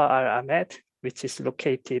Sabah Al Ahmed, which is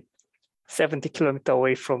located 70 kilometers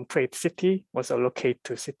away from Kuwait City, was allocated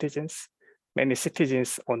to citizens. Many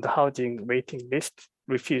citizens on the housing waiting list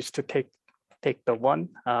refused to take the one.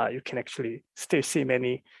 You can actually still see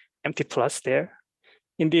many empty plots there.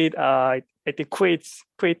 Indeed, I think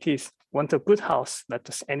Kuwaitis want a good house, not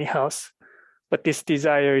just any house, but this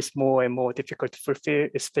desire is more and more difficult to fulfill,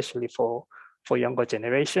 especially for younger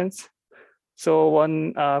generations. So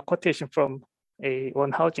one quotation from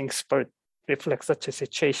one housing expert reflects such a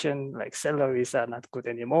situation, like salaries are not good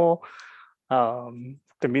anymore.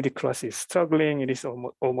 The middle class is struggling. It is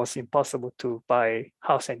almost impossible to buy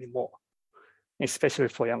house anymore, especially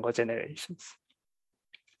for younger generations.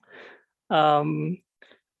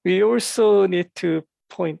 We also need to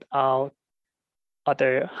point out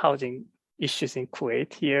other housing issues in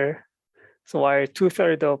Kuwait here. So while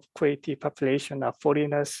 2/3 of Kuwaiti population are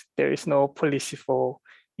foreigners, there is no policy for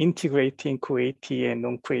integrating Kuwaiti and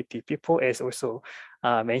non-Kuwaiti people, as also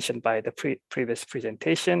mentioned by the previous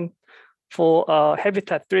presentation. For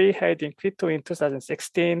Habitat 3 held in Quito in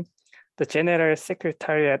 2016, the General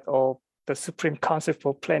Secretariat of the Supreme Council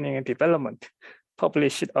for Planning and Development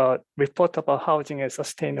published a report about housing and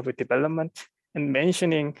sustainable development, and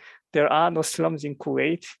mentioning there are no slums in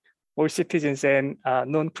Kuwait. All citizens and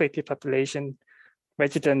non-Kuwaiti population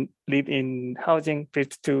residents live in housing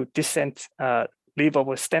built to decent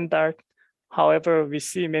livable standard. However, we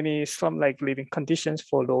see many slum-like living conditions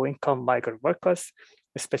for low-income migrant workers,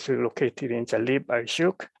 especially located in Jalib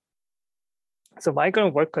al-Shuk. So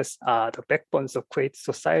migrant workers are the backbones of Kuwait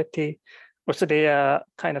society. Also, they are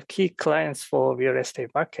kind of key clients for real estate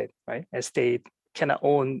market, right? As they cannot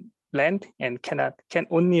own land and can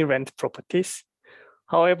only rent properties.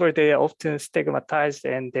 However, they are often stigmatized,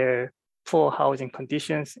 and their poor housing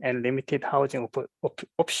conditions and limited housing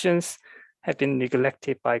options have been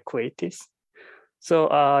neglected by Kuwaitis.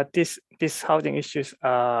 So these housing issues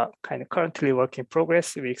are kind of currently work in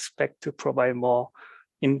progress. We expect to provide more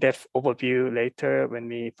in-depth overview later when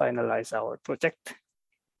we finalize our project.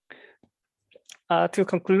 To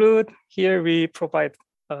conclude, here we provide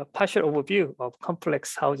a partial overview of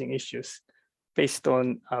complex housing issues based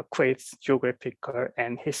on Kuwait's geographical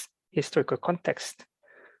and historical context.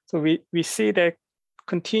 So we see that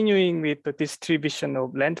continuing with the distribution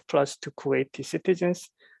of land plots to Kuwaiti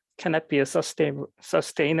citizens cannot be a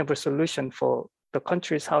sustainable solution for the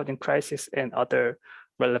country's housing crisis and other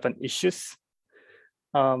relevant issues.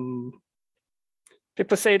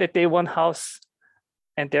 People say that they want house,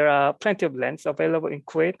 and there are plenty of lands available in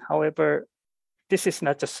Kuwait. However, this is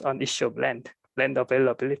not just an issue of land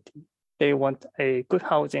availability. They want a good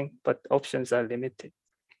housing, but options are limited.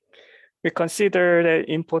 We consider that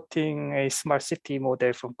importing a smart city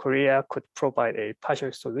model from Korea could provide a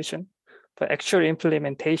partial solution, but actual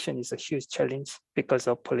implementation is a huge challenge because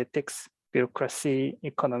of politics, bureaucracy,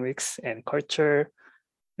 economics, and culture.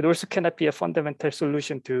 It also cannot be a fundamental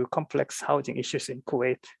solution to complex housing issues in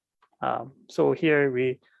Kuwait. So here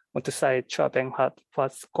we want to cite Chua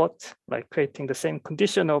Beng-hwa's quote, like creating the same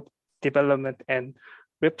condition of development and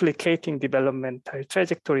replicating developmental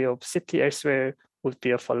trajectory of city elsewhere would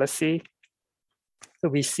be a fallacy. So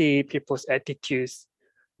we see people's attitudes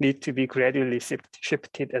need to be gradually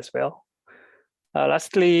shifted as well.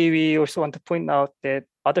 Lastly, we also want to point out that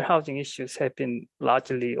other housing issues have been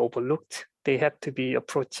largely overlooked. They have to be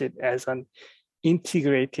approached as an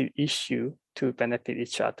integrated issue to benefit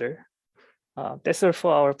each other. That's all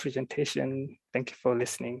for our presentation. Thank you for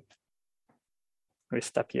listening. We'll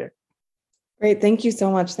stop here. Great, thank you so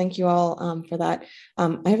much. Thank you all for that.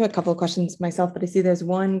 I have a couple of questions myself, but I see there's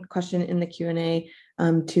one question in the Q&A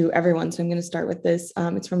to everyone. So I'm going to start with this.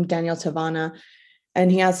 It's from Daniel Tavana. And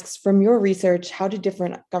he asks, from your research, how do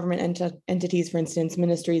different government entities, for instance,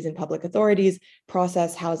 ministries and public authorities,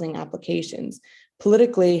 process housing applications?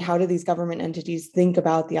 Politically, how do these government entities think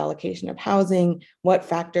about the allocation of housing? What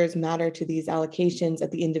factors matter to these allocations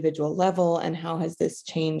at the individual level? And how has this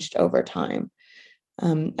changed over time? I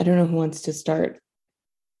don't know who wants to start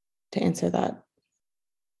to answer that.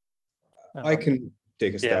 I can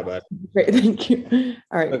take a stab at it. Great, thank you.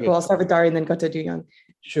 All right, Okay. Well, I'll start with Dari and then go to Dooyeon.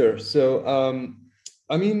 Sure. So,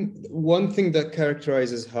 I mean, one thing that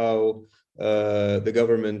characterizes how the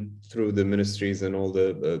government, through the ministries and all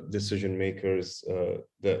the decision makers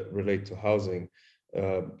that relate to housing,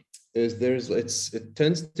 is it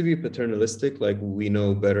tends to be paternalistic. Like, we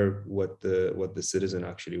know better what the citizen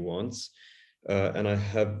actually wants, and I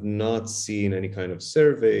have not seen any kind of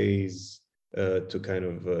surveys to kind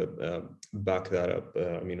of back that up.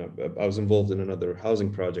 I mean, I was involved in another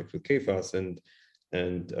housing project with KFAS,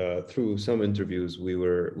 and through some interviews, we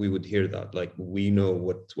would hear that, like, we know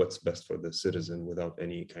what's best for the citizen without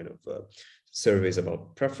any kind of surveys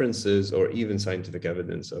about preferences or even scientific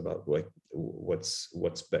evidence about like what's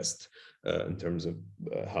best in terms of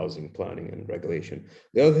housing planning and regulation.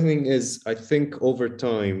 The other thing is, I think over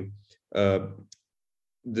time, the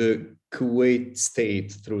Kuwait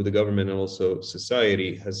state, through the government and also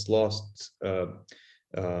society, has lost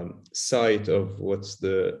sight of what's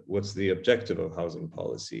the objective of housing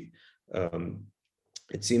policy.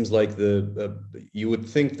 It seems like you would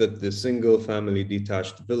think that the single family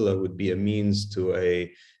detached villa would be a means to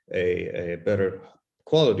a better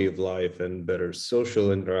quality of life and better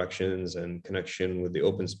social interactions and connection with the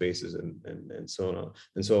open spaces and so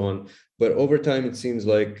on. But over time, it seems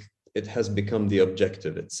like it has become the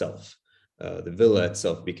objective itself. The villa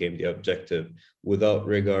itself became the objective without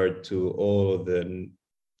regard to all of the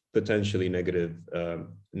potentially negative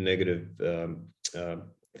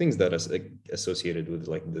things that are associated with,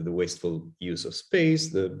 like the wasteful use of space,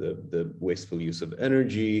 the wasteful use of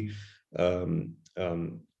energy,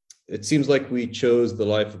 it seems like we chose the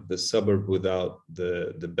life of the suburb without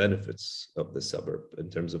the benefits of the suburb in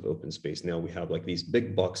terms of open space. Now we have like these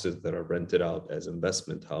big boxes that are rented out as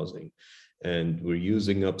investment housing, and we're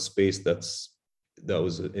using up space that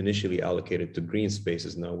was initially allocated to green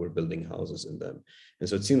spaces. Now we're building houses in them. And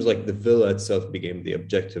so it seems like the villa itself became the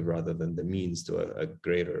objective rather than the means to a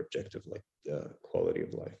greater objective, like quality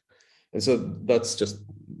of life. And so that's just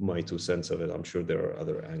my 2 cents of it. I'm sure there are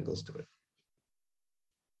other angles to it.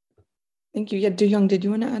 Thank you. Yeah, Do-Hyung, did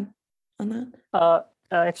you want to add on that?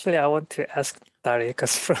 Actually, I want to ask Dari,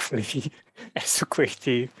 because probably as a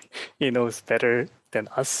creative, he knows better than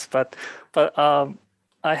us. But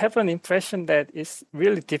I have an impression that it's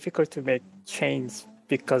really difficult to make change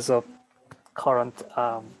because of current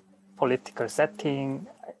political setting,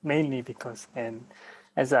 mainly because, and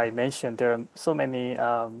as I mentioned, there are so many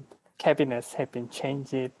cabinets have been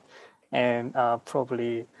changed, and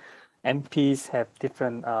probably MPs have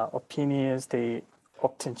different opinions. They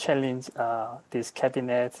often challenge this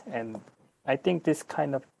cabinet, and I think this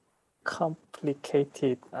kind of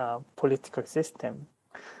complicated political system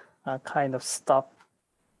kind of stop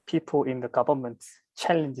people in the government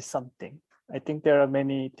challenge something. I think there are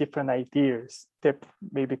many different ideas that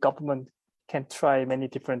maybe government can try many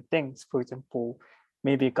different things. For example,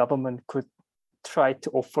 maybe government could try to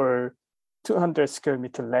offer 200 square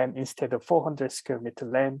meter land instead of 400 square meter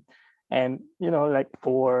land. And,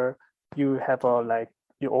 or you have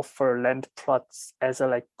you offer land plots as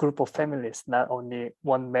a group of families, not only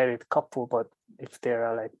one married couple, but if there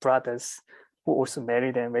are brothers who also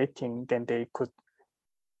married and waiting, then they could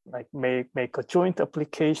make a joint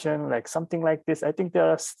application, something like this. I think there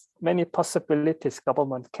are many possibilities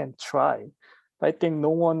government can try, but I think no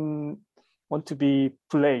one want to be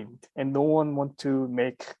blamed, and no one want to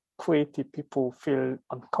make creative people feel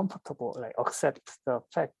uncomfortable, accept the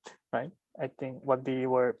fact, right? I think what we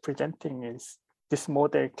were presenting is this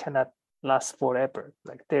model cannot last forever.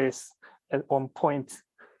 There is at one point,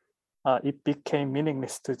 it became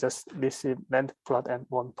meaningless to just receive land plot at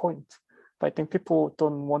one point. But I think people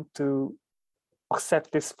don't want to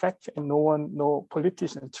accept this fact, and no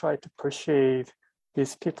politician try to persuade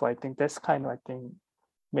these people. I think that's kind of,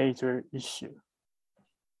 major issue.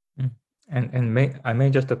 And I may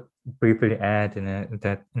just briefly add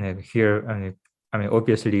that here,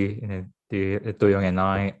 obviously, the Do-Hyung and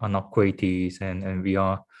I are not creatives, and we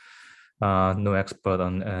are no expert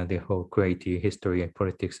on the whole creative history and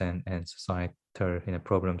politics and societal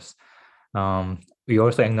problems. We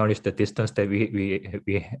also acknowledge the distance that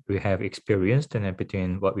we have experienced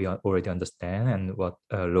between what we already understand and what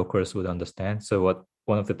locals would understand. So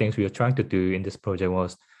one of the things we are trying to do in this project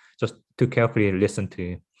was just to carefully listen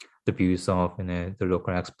to the views of the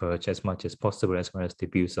local experts as much as possible, as well as the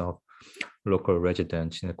views of local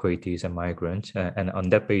residents, creatives and migrants, and on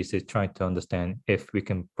that basis, try to understand if we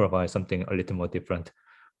can provide something a little more different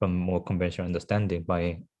from more conventional understanding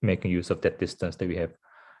by making use of that distance that we have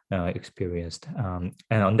experienced.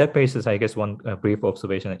 And on that basis, I guess one brief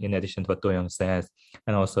observation, in addition to what Do-Hyung says,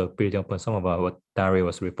 and also building upon some of what Dari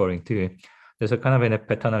was referring to, there's a kind of a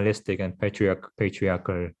paternalistic and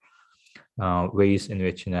patriarchal ways in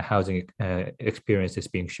which housing experience is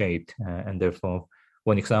being shaped, and therefore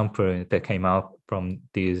one example that came out from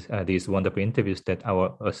these wonderful interviews that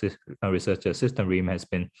our research assistant Reem has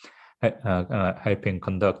been helping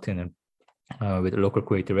conduct with local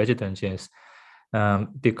creative residents is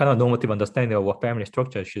the kind of normative understanding of what family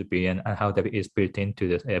structure should be and how that is built into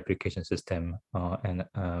the application system and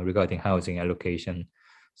regarding housing allocation.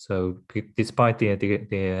 So despite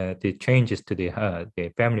the changes to the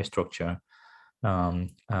family structure, and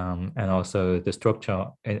also the structure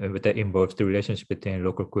that involves the relationship between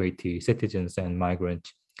local creative citizens and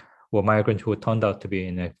migrants, or migrants who turned out to be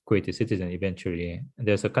in a creative citizen eventually.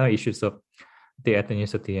 There's a kind of issues of the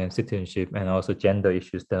ethnicity and citizenship, and also gender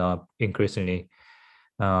issues that are increasingly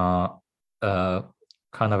kind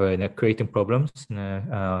of creating problems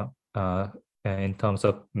in terms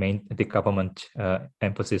of the government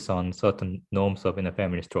emphasis on certain norms of a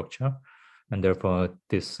family structure. And therefore,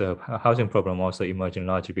 this housing problem also emerging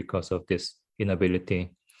largely because of this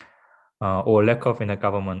inability or lack of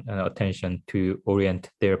government attention to orient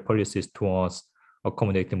their policies towards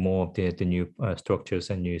accommodating more of the new structures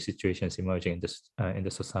and new situations emerging in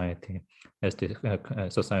the society as the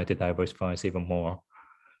society diversifies even more.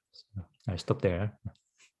 So I stop there.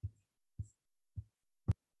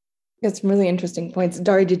 That's really interesting points.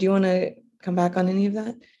 Dari, did you want to come back on any of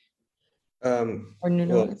that? Or no?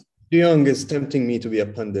 Well, Do-Hyung is tempting me to be a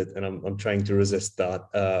pundit, and I'm trying to resist that.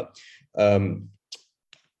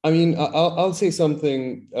 I mean, I'll say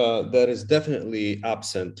something that is definitely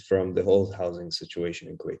absent from the whole housing situation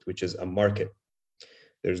in Kuwait, which is a market.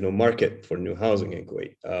 There's no market for new housing in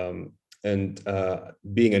Kuwait. And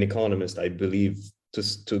being an economist, I believe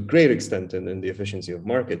to a great extent in the efficiency of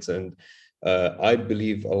markets. And I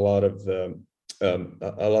believe a lot of the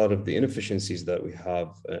inefficiencies that we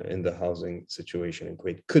have in the housing situation in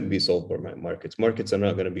Kuwait could be solved by markets. Markets are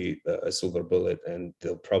not going to be a silver bullet, and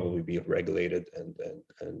they'll probably be regulated and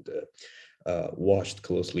watched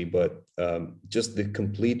closely. But just the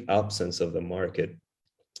complete absence of the market,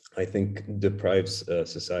 I think, deprives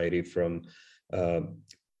society from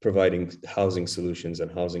providing housing solutions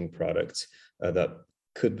and housing products that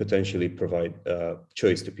could potentially provide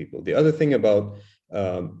choice to people. The other thing about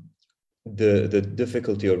the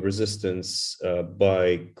difficulty or resistance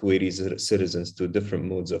by Kuwaiti citizens to different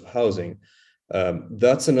modes of housing,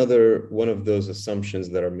 that's another one of those assumptions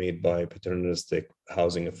that are made by paternalistic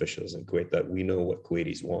housing officials in Kuwait, that we know what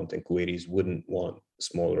Kuwaitis want, and Kuwaitis wouldn't want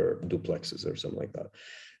smaller duplexes or something like that.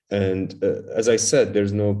 And as I said,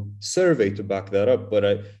 there's no survey to back that up.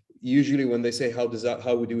 But usually when they say, how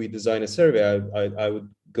do we design a survey, I would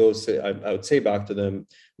say back to them,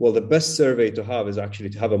 well, the best survey to have is actually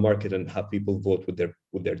to have a market and have people vote with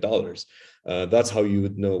their dollars. That's how you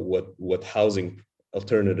would know what housing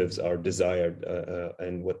alternatives are desired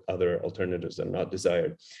and what other alternatives are not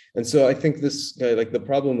desired. And so I think this, like the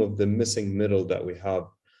problem of the missing middle that we have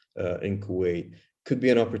in Kuwait, could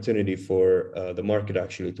be an opportunity for the market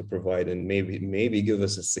actually to provide and maybe give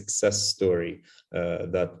us a success story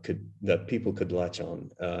that people could latch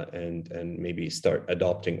on and maybe start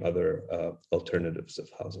adopting other alternatives of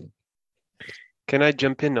housing. Can I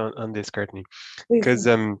jump in on this, Courtney? Because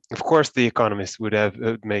of course the economists would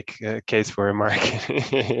make a case for a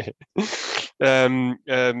market, but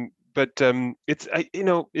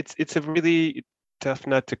it's a really tough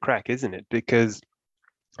nut to crack, isn't it? Because,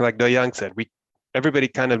 like Do-Young said, everybody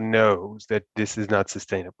kind of knows that this is not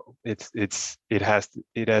sustainable. It has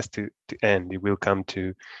to end. It will come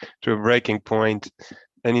to a breaking point,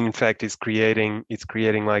 and in fact, it's creating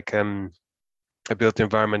like a built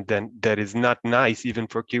environment that is not nice even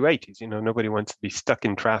for Kuwaitis. Nobody wants to be stuck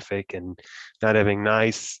in traffic and not having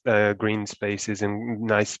nice green spaces and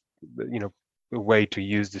nice way to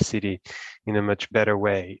use the city in a much better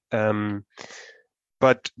way.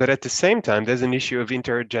 But at the same time, there's an issue of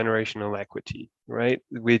intergenerational equity, right?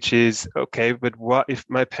 Which is, okay, but what if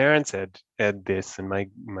my parents had this and my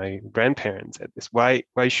grandparents had this? Why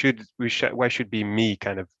should be me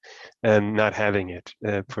kind of not having it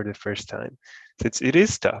for the first time? So it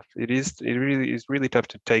is tough. It really is really tough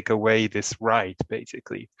to take away this right,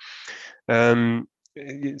 basically.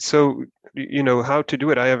 So how to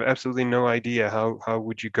do it, I have absolutely no idea. How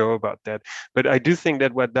would you go about that? But I do think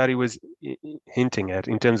that what Dari was hinting at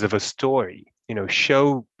in terms of a story,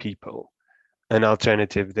 show people an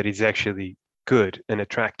alternative that is actually good and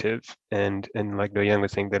attractive, and like Do-Young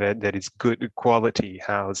was saying, that is good quality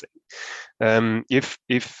housing. If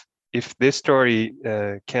this story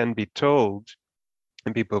can be told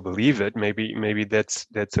and people believe it, maybe that's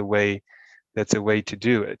a way to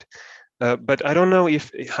do it. But I don't know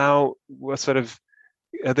what sort of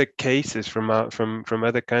other cases from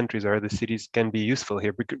other countries or other cities can be useful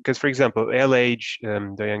here. Because, for example,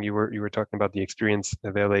 LH, Do-Young, you were talking about the experience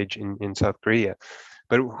of LH in South Korea,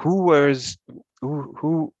 but who was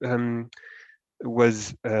the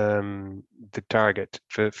target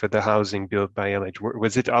for the housing built by LH?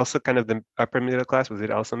 Was it also kind of the upper middle class? Was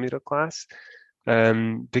it also middle class?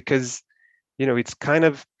 Because it's kind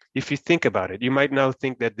of, if you think about it, you might now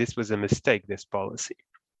think that this was a mistake, this policy.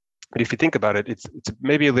 But if you think about it, it's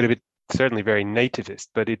maybe a little bit, certainly very nativist,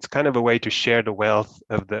 but it's kind of a way to share the wealth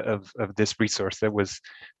of this resource that was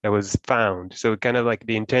found. So kind of like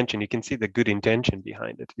the intention, you can see the good intention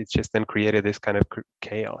behind it. It's just then created this kind of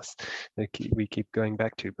chaos that we keep going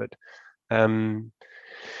back to. But I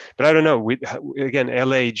don't know. Again,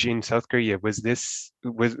 LH in South Korea, was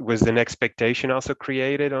an expectation also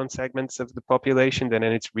created on segments of the population that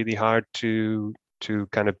then it's really hard to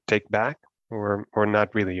kind of take back, or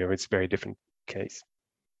not really, or it's a very different case.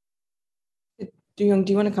 Do you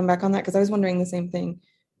want to come back on that? Because I was wondering the same thing.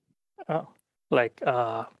 The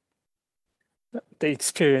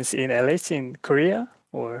experience in LH in Korea,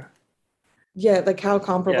 or? Yeah, like how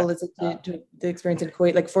comparable is it to the experience in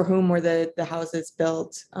Kuwait? Like, for whom were the houses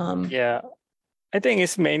built? Yeah, I think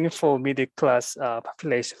it's mainly for middle class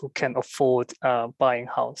population who can afford buying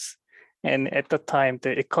house. And at the time,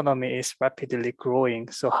 the economy is rapidly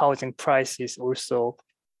growing, so housing prices also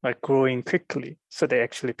are growing quickly. So that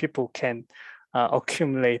actually people can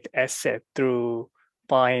accumulate asset through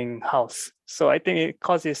buying house. So I think it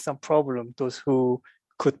causes some problem, those who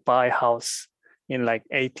could buy house in like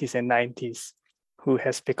 80s and 90s, who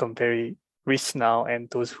has become very rich now, and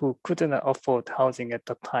those who couldn't afford housing at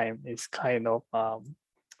the time is kind of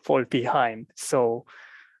fall behind. So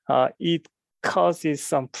it causes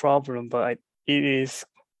some problem, but it is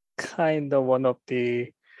kind of one of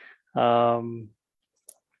the, I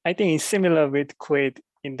think it's similar with Kuwait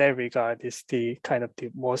in that regard, is the kind of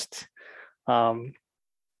the most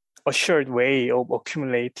assured way of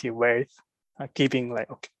accumulating wealth, giving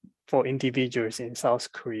like for individuals in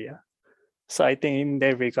South Korea. So I think in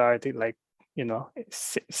that regard, it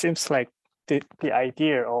seems like the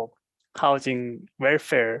idea of housing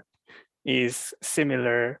welfare is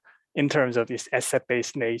similar in terms of its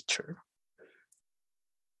asset-based nature.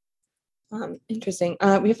 Interesting.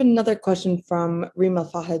 We have another question from Rima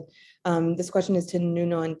Fahad. This question is to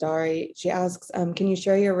Nuno and Dari. She asks, can you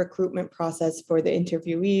share your recruitment process for the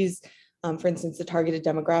interviewees, for instance, the targeted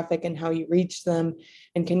demographic and how you reach them?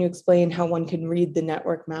 And can you explain how one can read the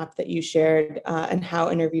network map that you shared and how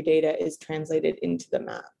interview data is translated into the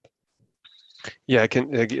map? Yeah, I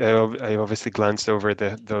can. I obviously glanced over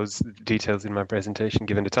those details in my presentation,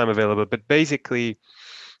 given the time available. But basically,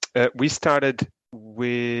 we started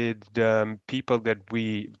with people that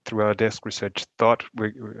we, through our desk research, thought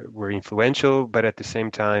were influential, but at the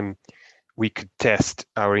same time, we could test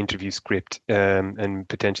our interview script and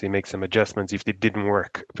potentially make some adjustments if it didn't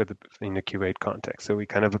work in the Kuwait context. So we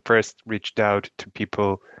kind of first reached out to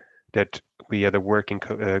people that we had a working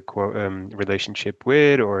relationship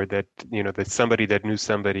with, or that that somebody that knew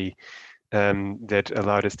somebody that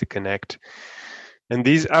allowed us to connect. And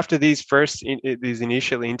after these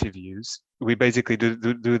initial interviews, we basically do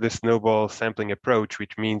the snowball sampling approach,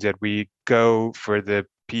 which means that we go for the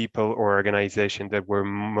people or organization that were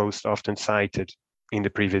most often cited in the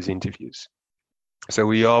previous interviews. So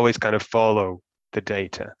we always kind of follow the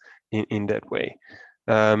data in that way.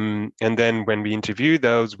 And then when we interview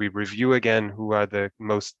those, we review again who are the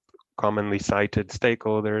most commonly cited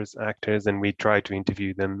stakeholders, actors, and we try to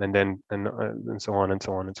interview them, and then and so on and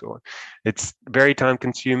so on and so on. It's very time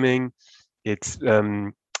consuming. It's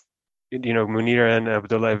Munira and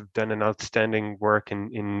Abdullah have done an outstanding work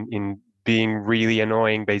in being really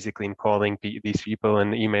annoying, basically, in calling these people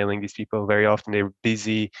and emailing these people. Very often they're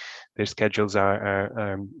busy, their schedules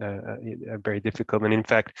are very difficult. And in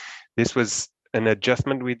fact, this was an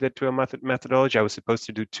adjustment we did to a methodology. I was supposed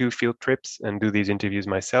to do 2 field trips and do these interviews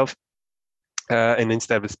myself. And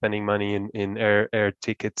instead of spending money in air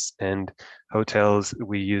tickets and hotels,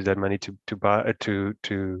 we used that money to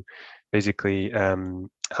basically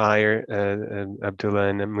hire Abdullah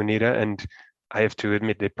and Munira. And I have to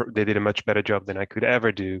admit, they did a much better job than I could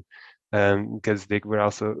ever do, because they were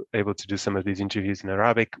also able to do some of these interviews in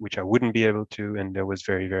Arabic, which I wouldn't be able to, and that was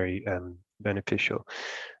very, very beneficial.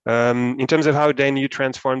 In terms of how then you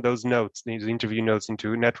transform those interview notes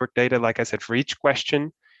into network data, like I said, for each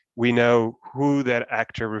question, we know who that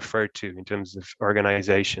actor referred to in terms of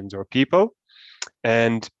organizations or people.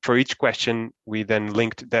 And for each question, we then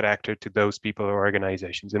linked that actor to those people or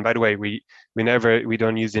organizations. And by the way, we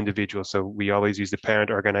don't use individuals, so we always use the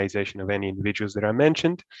parent organization of any individuals that are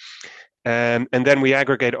mentioned. And then we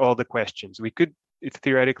aggregate all the questions. We could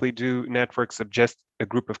theoretically do networks of just a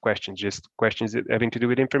group of questions, just questions having to do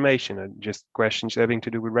with information, and just questions having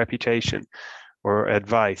to do with reputation or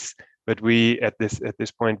advice. But at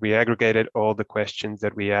this point, we aggregated all the questions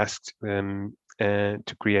that we asked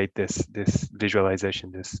to create this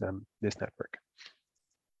visualization, this network.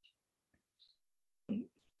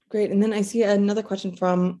 Great. And then I see another question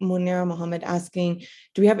from Munira Mohammed asking,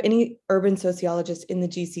 do we have any urban sociologists in the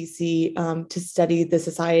GCC to study the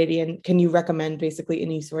society? And can you recommend basically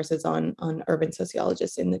any sources on urban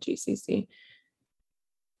sociologists in the GCC?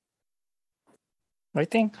 I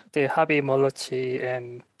think the Habib Molochi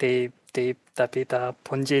and Dave Davida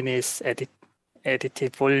Ponjini's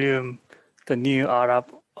edited volume, The New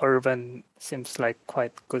Arab Urban, seems like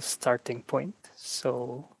quite good starting point.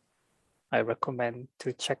 So I recommend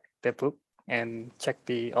to check the book and check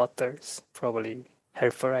the authors. Probably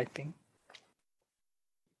helpful, I think.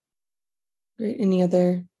 Great. Any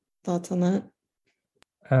other thoughts on that?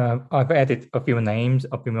 I've added a few names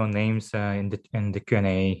in the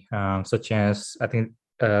Q&A, such as I think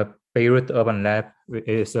Beirut Urban Lab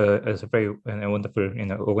is a very wonderful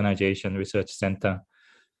organization, research center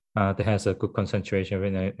that has a good concentration of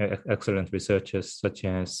excellent researchers such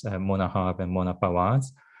as Mona Harb and Mona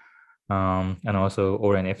Fawaz, and also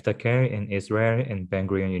Oren Eftaker in Israel, and Ben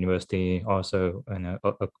Gurion University, also a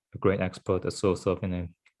great expert, a source of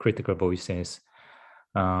critical voices.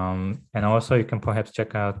 And also you can perhaps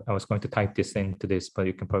check out, I was going to type this into this, but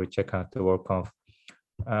you can probably check out the work of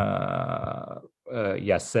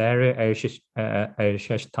Yasser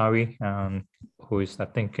El-Sheshtawi, who is, I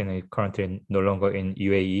think, currently no longer in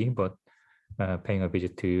UAE, but paying a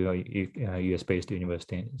visit to a US-based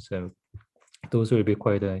university. So those will be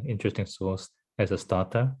quite an interesting source as a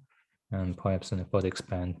starter, and perhaps further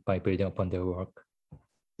expand by building upon their work.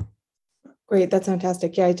 Great, that's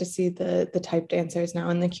fantastic. Yeah, I just see the typed answers now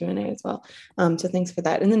in the Q&A as well. So thanks for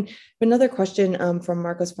that. And then another question from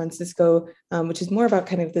Marcos Francisco, which is more about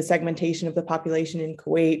kind of the segmentation of the population in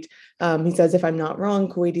Kuwait. He says, if I'm not wrong,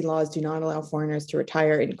 Kuwaiti laws do not allow foreigners to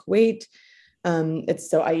retire in Kuwait. It's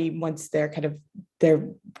so, i.e., once their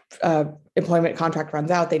employment contract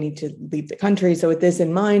runs out, they need to leave the country. So with this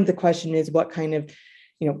in mind, the question is what kind of,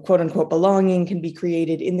 quote unquote, belonging can be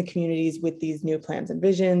created in the communities with these new plans and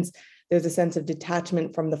visions. There's a sense of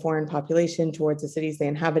detachment from the foreign population towards the cities they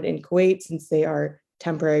inhabit in Kuwait, since they are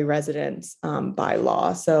temporary residents by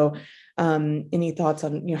law. So any thoughts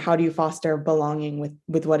on how do you foster belonging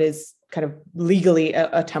with what is kind of legally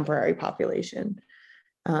a temporary population?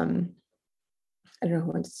 I don't know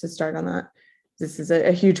who wants to start on that. This is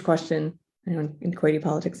a huge question in Kuwaiti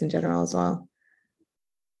politics in general as well.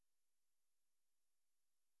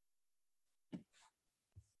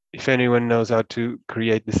 If anyone knows how to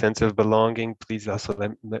create the sense of belonging, please also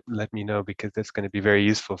let me know, because that's going to be very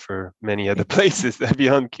useful for many other places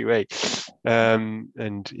beyond Kuwait.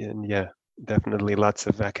 And yeah, definitely lots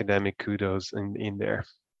of academic kudos in there.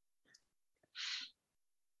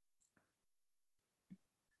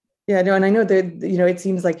 Yeah, no, and I know that, it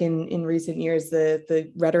seems like in recent years,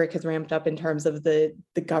 the rhetoric has ramped up in terms of the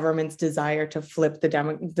government's desire to flip the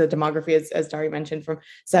demography, as Dari mentioned, from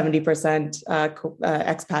 70%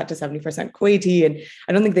 expat to 70% Kuwaiti. And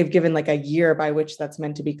I don't think they've given like a year by which that's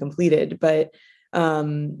meant to be completed. But I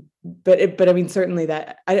mean, certainly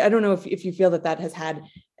that, I don't know if you feel that has had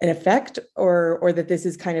an effect, or that this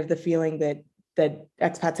is kind of the feeling that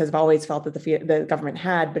expats have always felt that the government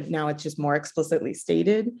had, but now it's just more explicitly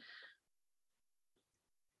stated.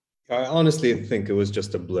 I honestly think it was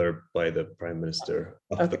just a blurb by the Prime Minister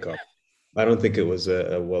off the cuff. I don't think it was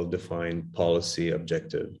a well-defined policy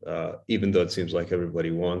objective, even though it seems like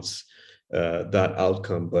everybody wants that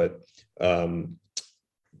outcome. But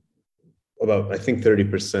about, I think,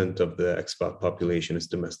 30% of the expat population is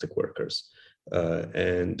domestic workers.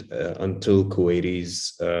 And until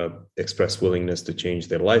Kuwaitis express willingness to change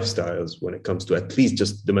their lifestyles when it comes to at least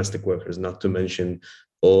just domestic workers, not to mention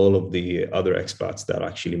all of the other expats that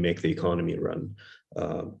actually make the economy run,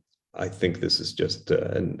 I think this is just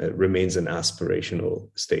it remains an aspirational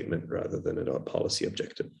statement rather than a policy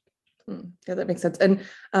objective. Yeah, that makes sense. And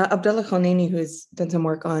Abdullah Khalnaini, who has done some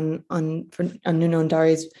work on Nuno and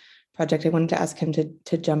Dari's project, I wanted to ask him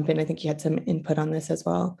to jump in. I think he had some input on this as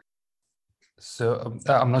well. So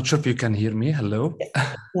I'm not sure if you can hear me. Hello.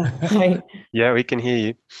 Hi. Yeah, we can hear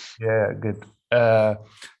you. Yeah, good.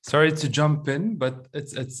 Sorry to jump in, but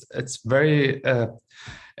it's very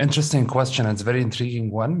interesting question. It's a very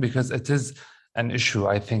intriguing one, because it is an issue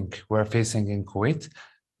I think we're facing in Kuwait.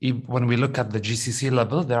 When we look at the GCC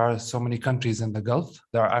level, there are so many countries in the Gulf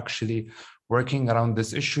that are actually working around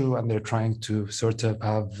this issue, and they're trying to sort of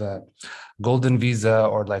have golden visa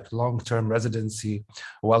or like long-term residency,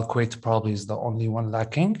 while Kuwait probably is the only one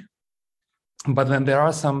lacking. But then there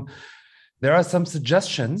are some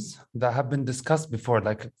suggestions that have been discussed before,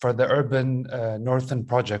 like for the urban northern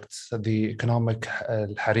projects, the economic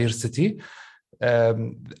Harir city.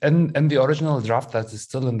 In the original draft that is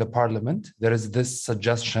still in the parliament, there is this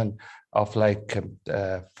suggestion of like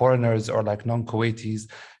foreigners or like non-Kuwaitis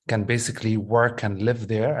can basically work and live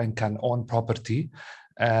there and can own property,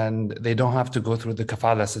 and they don't have to go through the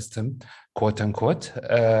kafala system, quote unquote.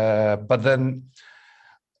 But then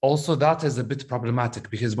also that is a bit problematic,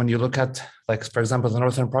 because when you look at, like, for example, the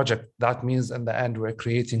Northern Project, that means in the end we're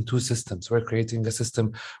creating two systems. We're creating a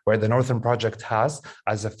system where the Northern Project has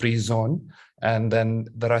as a free zone, and then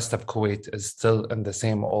the rest of Kuwait is still in the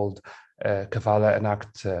same old kafala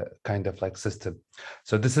enact kind of like system.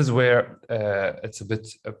 So this is where it's a bit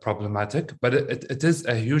problematic, but it is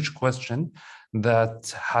a huge question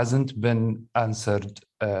that hasn't been answered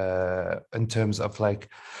in terms of like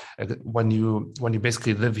when you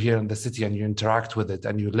basically live here in the city and you interact with it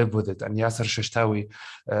and you live with it. And Yasser Sheshtawi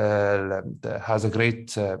has a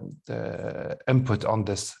great input on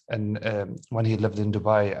this, and when he lived in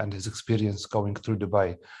Dubai and his experience going through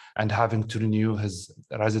Dubai. and having to renew his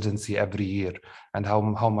residency every year, and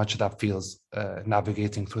how much that feels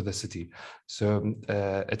navigating through the city. So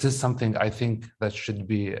it is something I think that should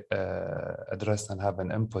be addressed and have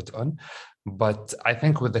an input on. But I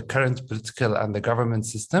think with the current political and the government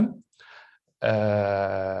system,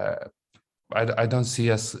 I don't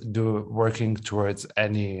see us working towards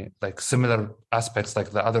any like similar aspects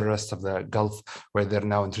like the other rest of the Gulf, where they're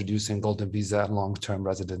now introducing golden visa and long-term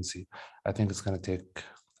residency. I think it's going to take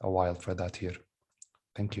a while for that here.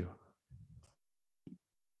 Thank you.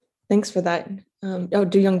 Thanks for that.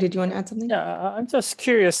 Do-Young, did you want to add something? Yeah, I'm just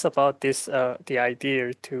curious about this, the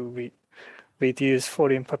idea to reduce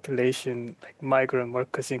foreign population, like migrant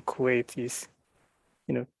workers in Kuwait is,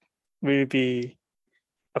 will be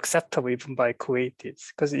acceptable even by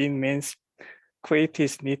Kuwaitis, because it means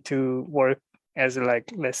Kuwaitis need to work as like,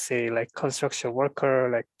 let's say, like construction worker,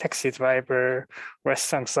 like taxi driver,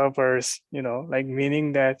 restaurant servers, like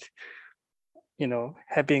meaning that,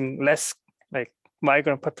 having less like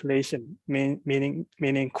migrant population, meaning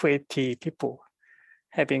Kuwaiti people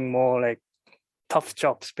having more like tough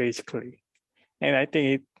jobs basically. And I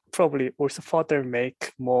think it probably also further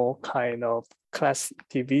make more kind of class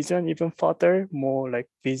division even further, more like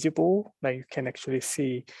visible, like you can actually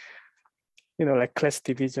see, like class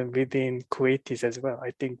division within Kuwaitis as well.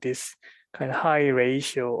 I think this kind of high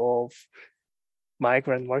ratio of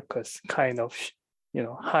migrant workers kind of,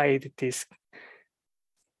 hide this,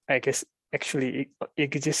 I guess, actually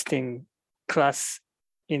existing class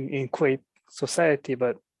in Kuwait society,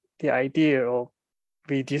 but the idea of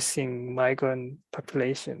reducing migrant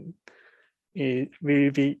population, it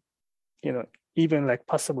will be, even like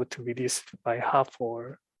possible to reduce by half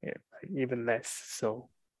or even less. So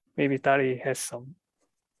maybe Dari has some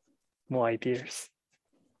more ideas.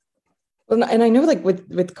 Well, and I know like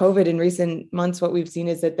with COVID in recent months, what we've seen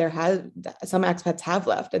is that some expats have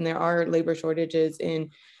left, and there are labor shortages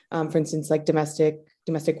in, for instance, like domestic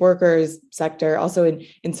workers sector. Also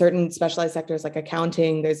in certain specialized sectors like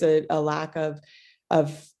accounting, there's a lack of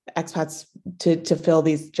expats to fill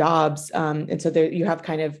these jobs. And so there you have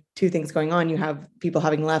kind of two things going on. You have people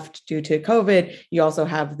having left due to COVID. You also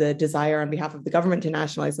have the desire on behalf of the government to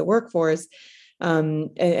nationalize the workforce. And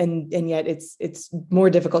yet it's more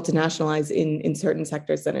difficult to nationalize in certain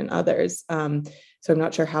sectors than in others. So I'm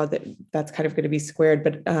not sure how that's kind of going to be squared.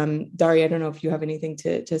 But Dari, I don't know if you have anything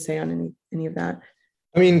to say on any of that.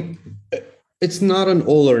 I mean, it's not an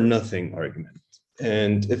all or nothing argument.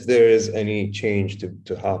 And if there is any change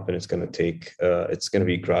to happen, it's going to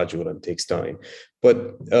be gradual and takes time.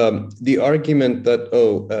 But the argument that,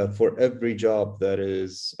 for every job that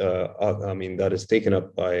is, that is taken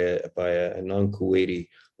up by a non-Kuwaiti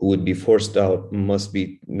who would be forced out must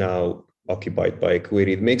be now occupied by a Kuwaiti,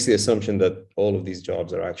 it makes the assumption that all of these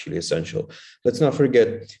jobs are actually essential. Let's not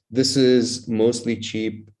forget, this is mostly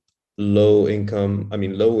cheap, low income,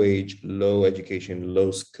 low wage, low education,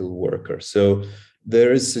 low skill workers. So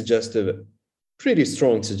there is pretty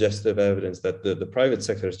strong suggestive evidence that the private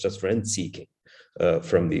sector is just rent seeking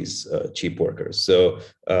from these cheap workers. So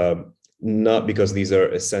not because these are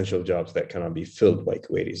essential jobs that cannot be filled by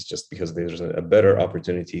Kuwaitis, just because there's a better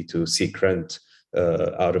opportunity to seek rent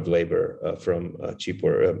out of labor from cheap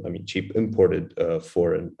imported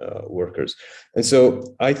foreign workers. And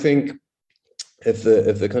so I think if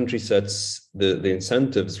the country sets the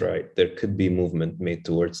incentives right, there could be movement made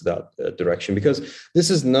towards that direction, because this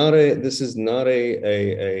is not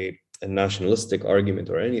a nationalistic argument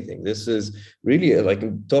or anything. This is really like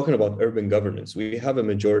talking about urban governance. We have a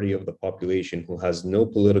majority of the population who has no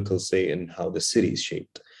political say in how the city is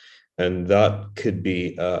shaped, and that could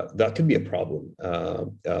be a problem.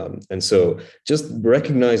 And so just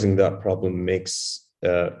recognizing that problem makes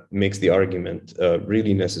the argument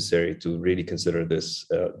really necessary to really consider this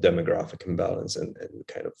demographic imbalance and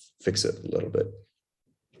kind of fix it a little bit.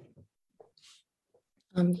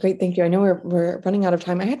 Great, thank you. I know we're running out of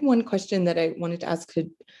time. I had one question that I wanted to ask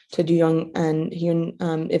to Do-Young and Hyun,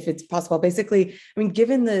 if it's possible. Basically,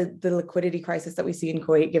 given the liquidity crisis that we see in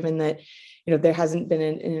Kuwait, given that there hasn't been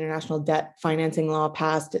an international debt financing law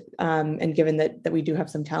passed, and given that we do have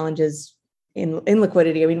some challenges in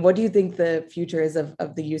liquidity, what do you think the future is of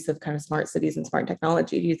the use of kind of smart cities and smart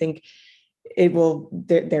technology? Do you think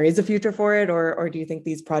there is a future for it, or do you think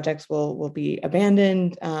these projects will be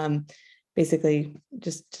abandoned? Basically,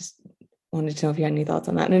 just wanted to know if you had any thoughts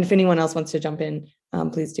on that. And if anyone else wants to jump in,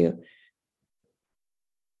 please do.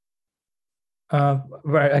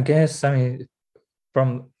 Right, I guess,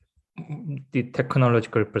 from the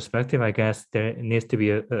technological perspective, I guess there needs to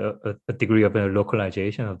be a degree of a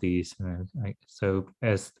localization of these. So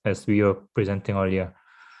as we were presenting earlier,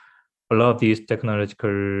 a lot of these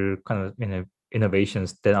technological kind of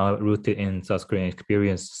innovations that are rooted in South Korean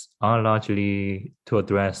experience are largely to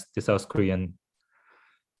address the South Korean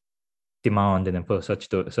demand and for such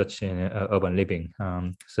urban living.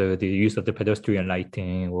 So the use of the pedestrian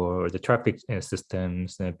lighting or the traffic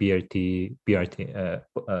systems, BRT,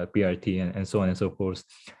 and so on and so forth.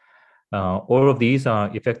 All of these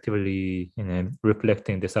are effectively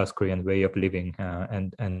reflecting the South Korean way of living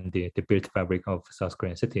and the built fabric of South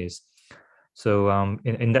Korean cities. So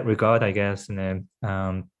in that regard, I guess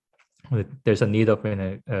there's a need of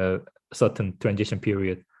a certain transition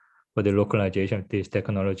period for the localization of these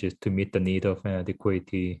technologies to meet the need of the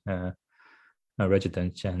Kuwaiti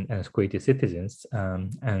residents and Kuwaiti citizens.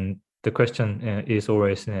 And the question is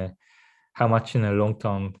always how much in a long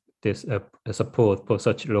term this support for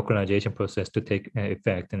such localization process to take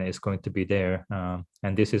effect and is going to be there.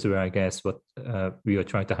 And this is where I guess what we are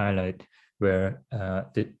trying to highlight, where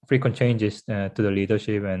the frequent changes to the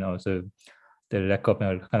leadership and also the lack of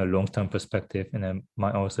kind of long-term perspective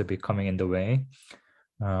might also be coming in the way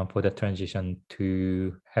for the transition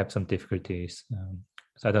to have some difficulties.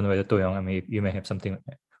 So I don't know whether Do-young, I mean, you may have something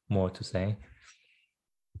more to say.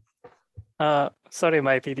 Sorry,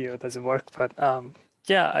 my video doesn't work, but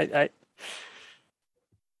yeah,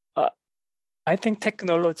 I think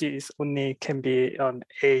technology is only can be an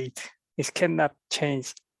aid. It cannot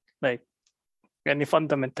change like any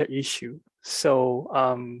fundamental issue. So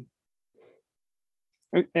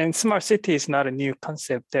and smart city is not a new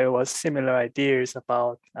concept. There was similar ideas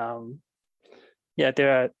about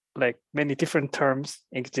there are like many different terms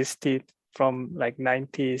existed from like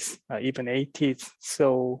 90s, even 80s.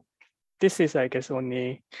 So this is, I guess,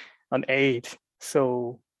 only an aid.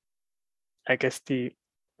 So I guess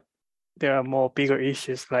there are more bigger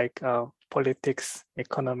issues like politics,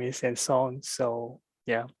 economies, and so on. So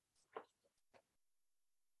yeah.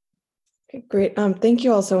 Okay, great. Thank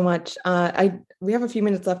you all so much. We have a few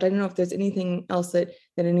minutes left. I don't know if there's anything else that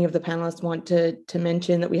any of the panelists want to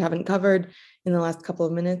mention that we haven't covered in the last couple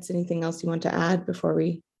of minutes. Anything else you want to add before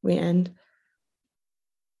we end?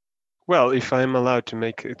 Well, if I'm allowed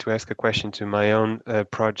to ask a question to my own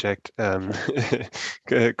project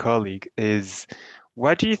colleague, is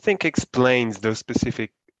what do you think explains those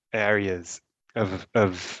specific areas of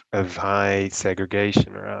high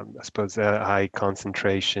segregation, or I suppose high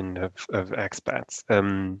concentration of expats?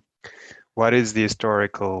 What is the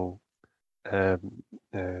historical? Where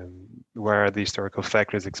are the historical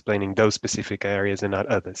factors explaining those specific areas and not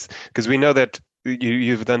others? Because we know that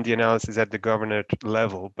you've done the analysis at the governorate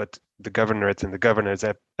level, but the governorates and the governors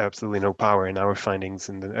have absolutely no power, and our findings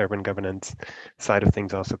in the urban governance side of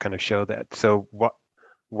things also kind of show that. So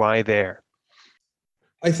why there?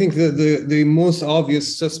 I think the most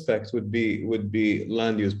obvious suspect would be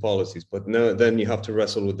land use policies, but no, then you have to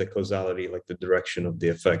wrestle with the causality, like the direction of the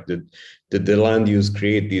effect. Did the land use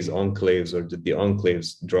create these enclaves, or did the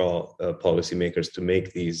enclaves draw policymakers to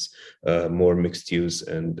make these more mixed use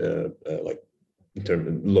and like in terms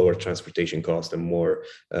of lower transportation cost and more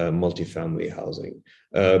multifamily housing?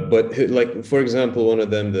 But like, for example, one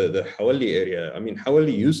of them, the Hawali area. I mean,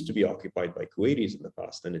 Hawali used to be occupied by Kuwaitis in the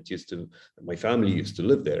past, and my family used to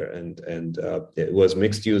live there, and it was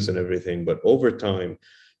mixed use and everything. But over time,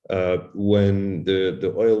 when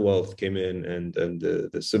the oil wealth came in and the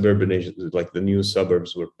suburbanization, like the new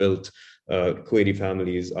suburbs were built, Kuwaiti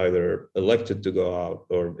families either elected to go out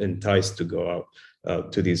or enticed to go out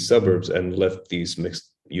to these suburbs and left these mixed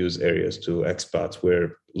use areas to expats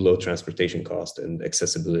where low transportation cost and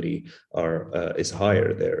accessibility is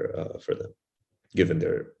higher there for them, given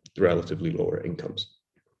their relatively lower incomes.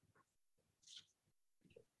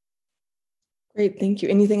 Great, thank you.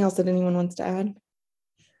 Anything else that anyone wants to add?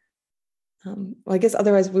 Well, I guess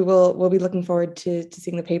otherwise we'll be looking forward to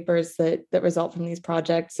seeing the papers that result from these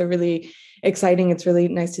projects. They're really exciting. It's really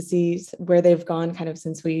nice to see where they've gone kind of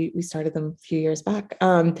since we started them a few years back.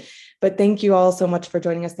 But thank you all so much for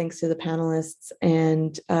joining us. Thanks to the panelists.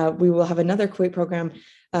 And we will have another Kuwait program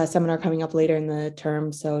seminar coming up later in the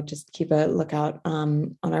term. So just keep a lookout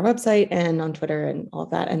on our website and on Twitter and all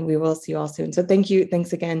that. And we will see you all soon. So thank you.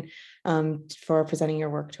 Thanks again for presenting your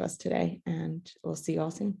work to us today. And we'll see you all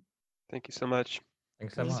soon. Thank you so much.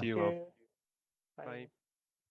 Thanks so much. See you all. Bye.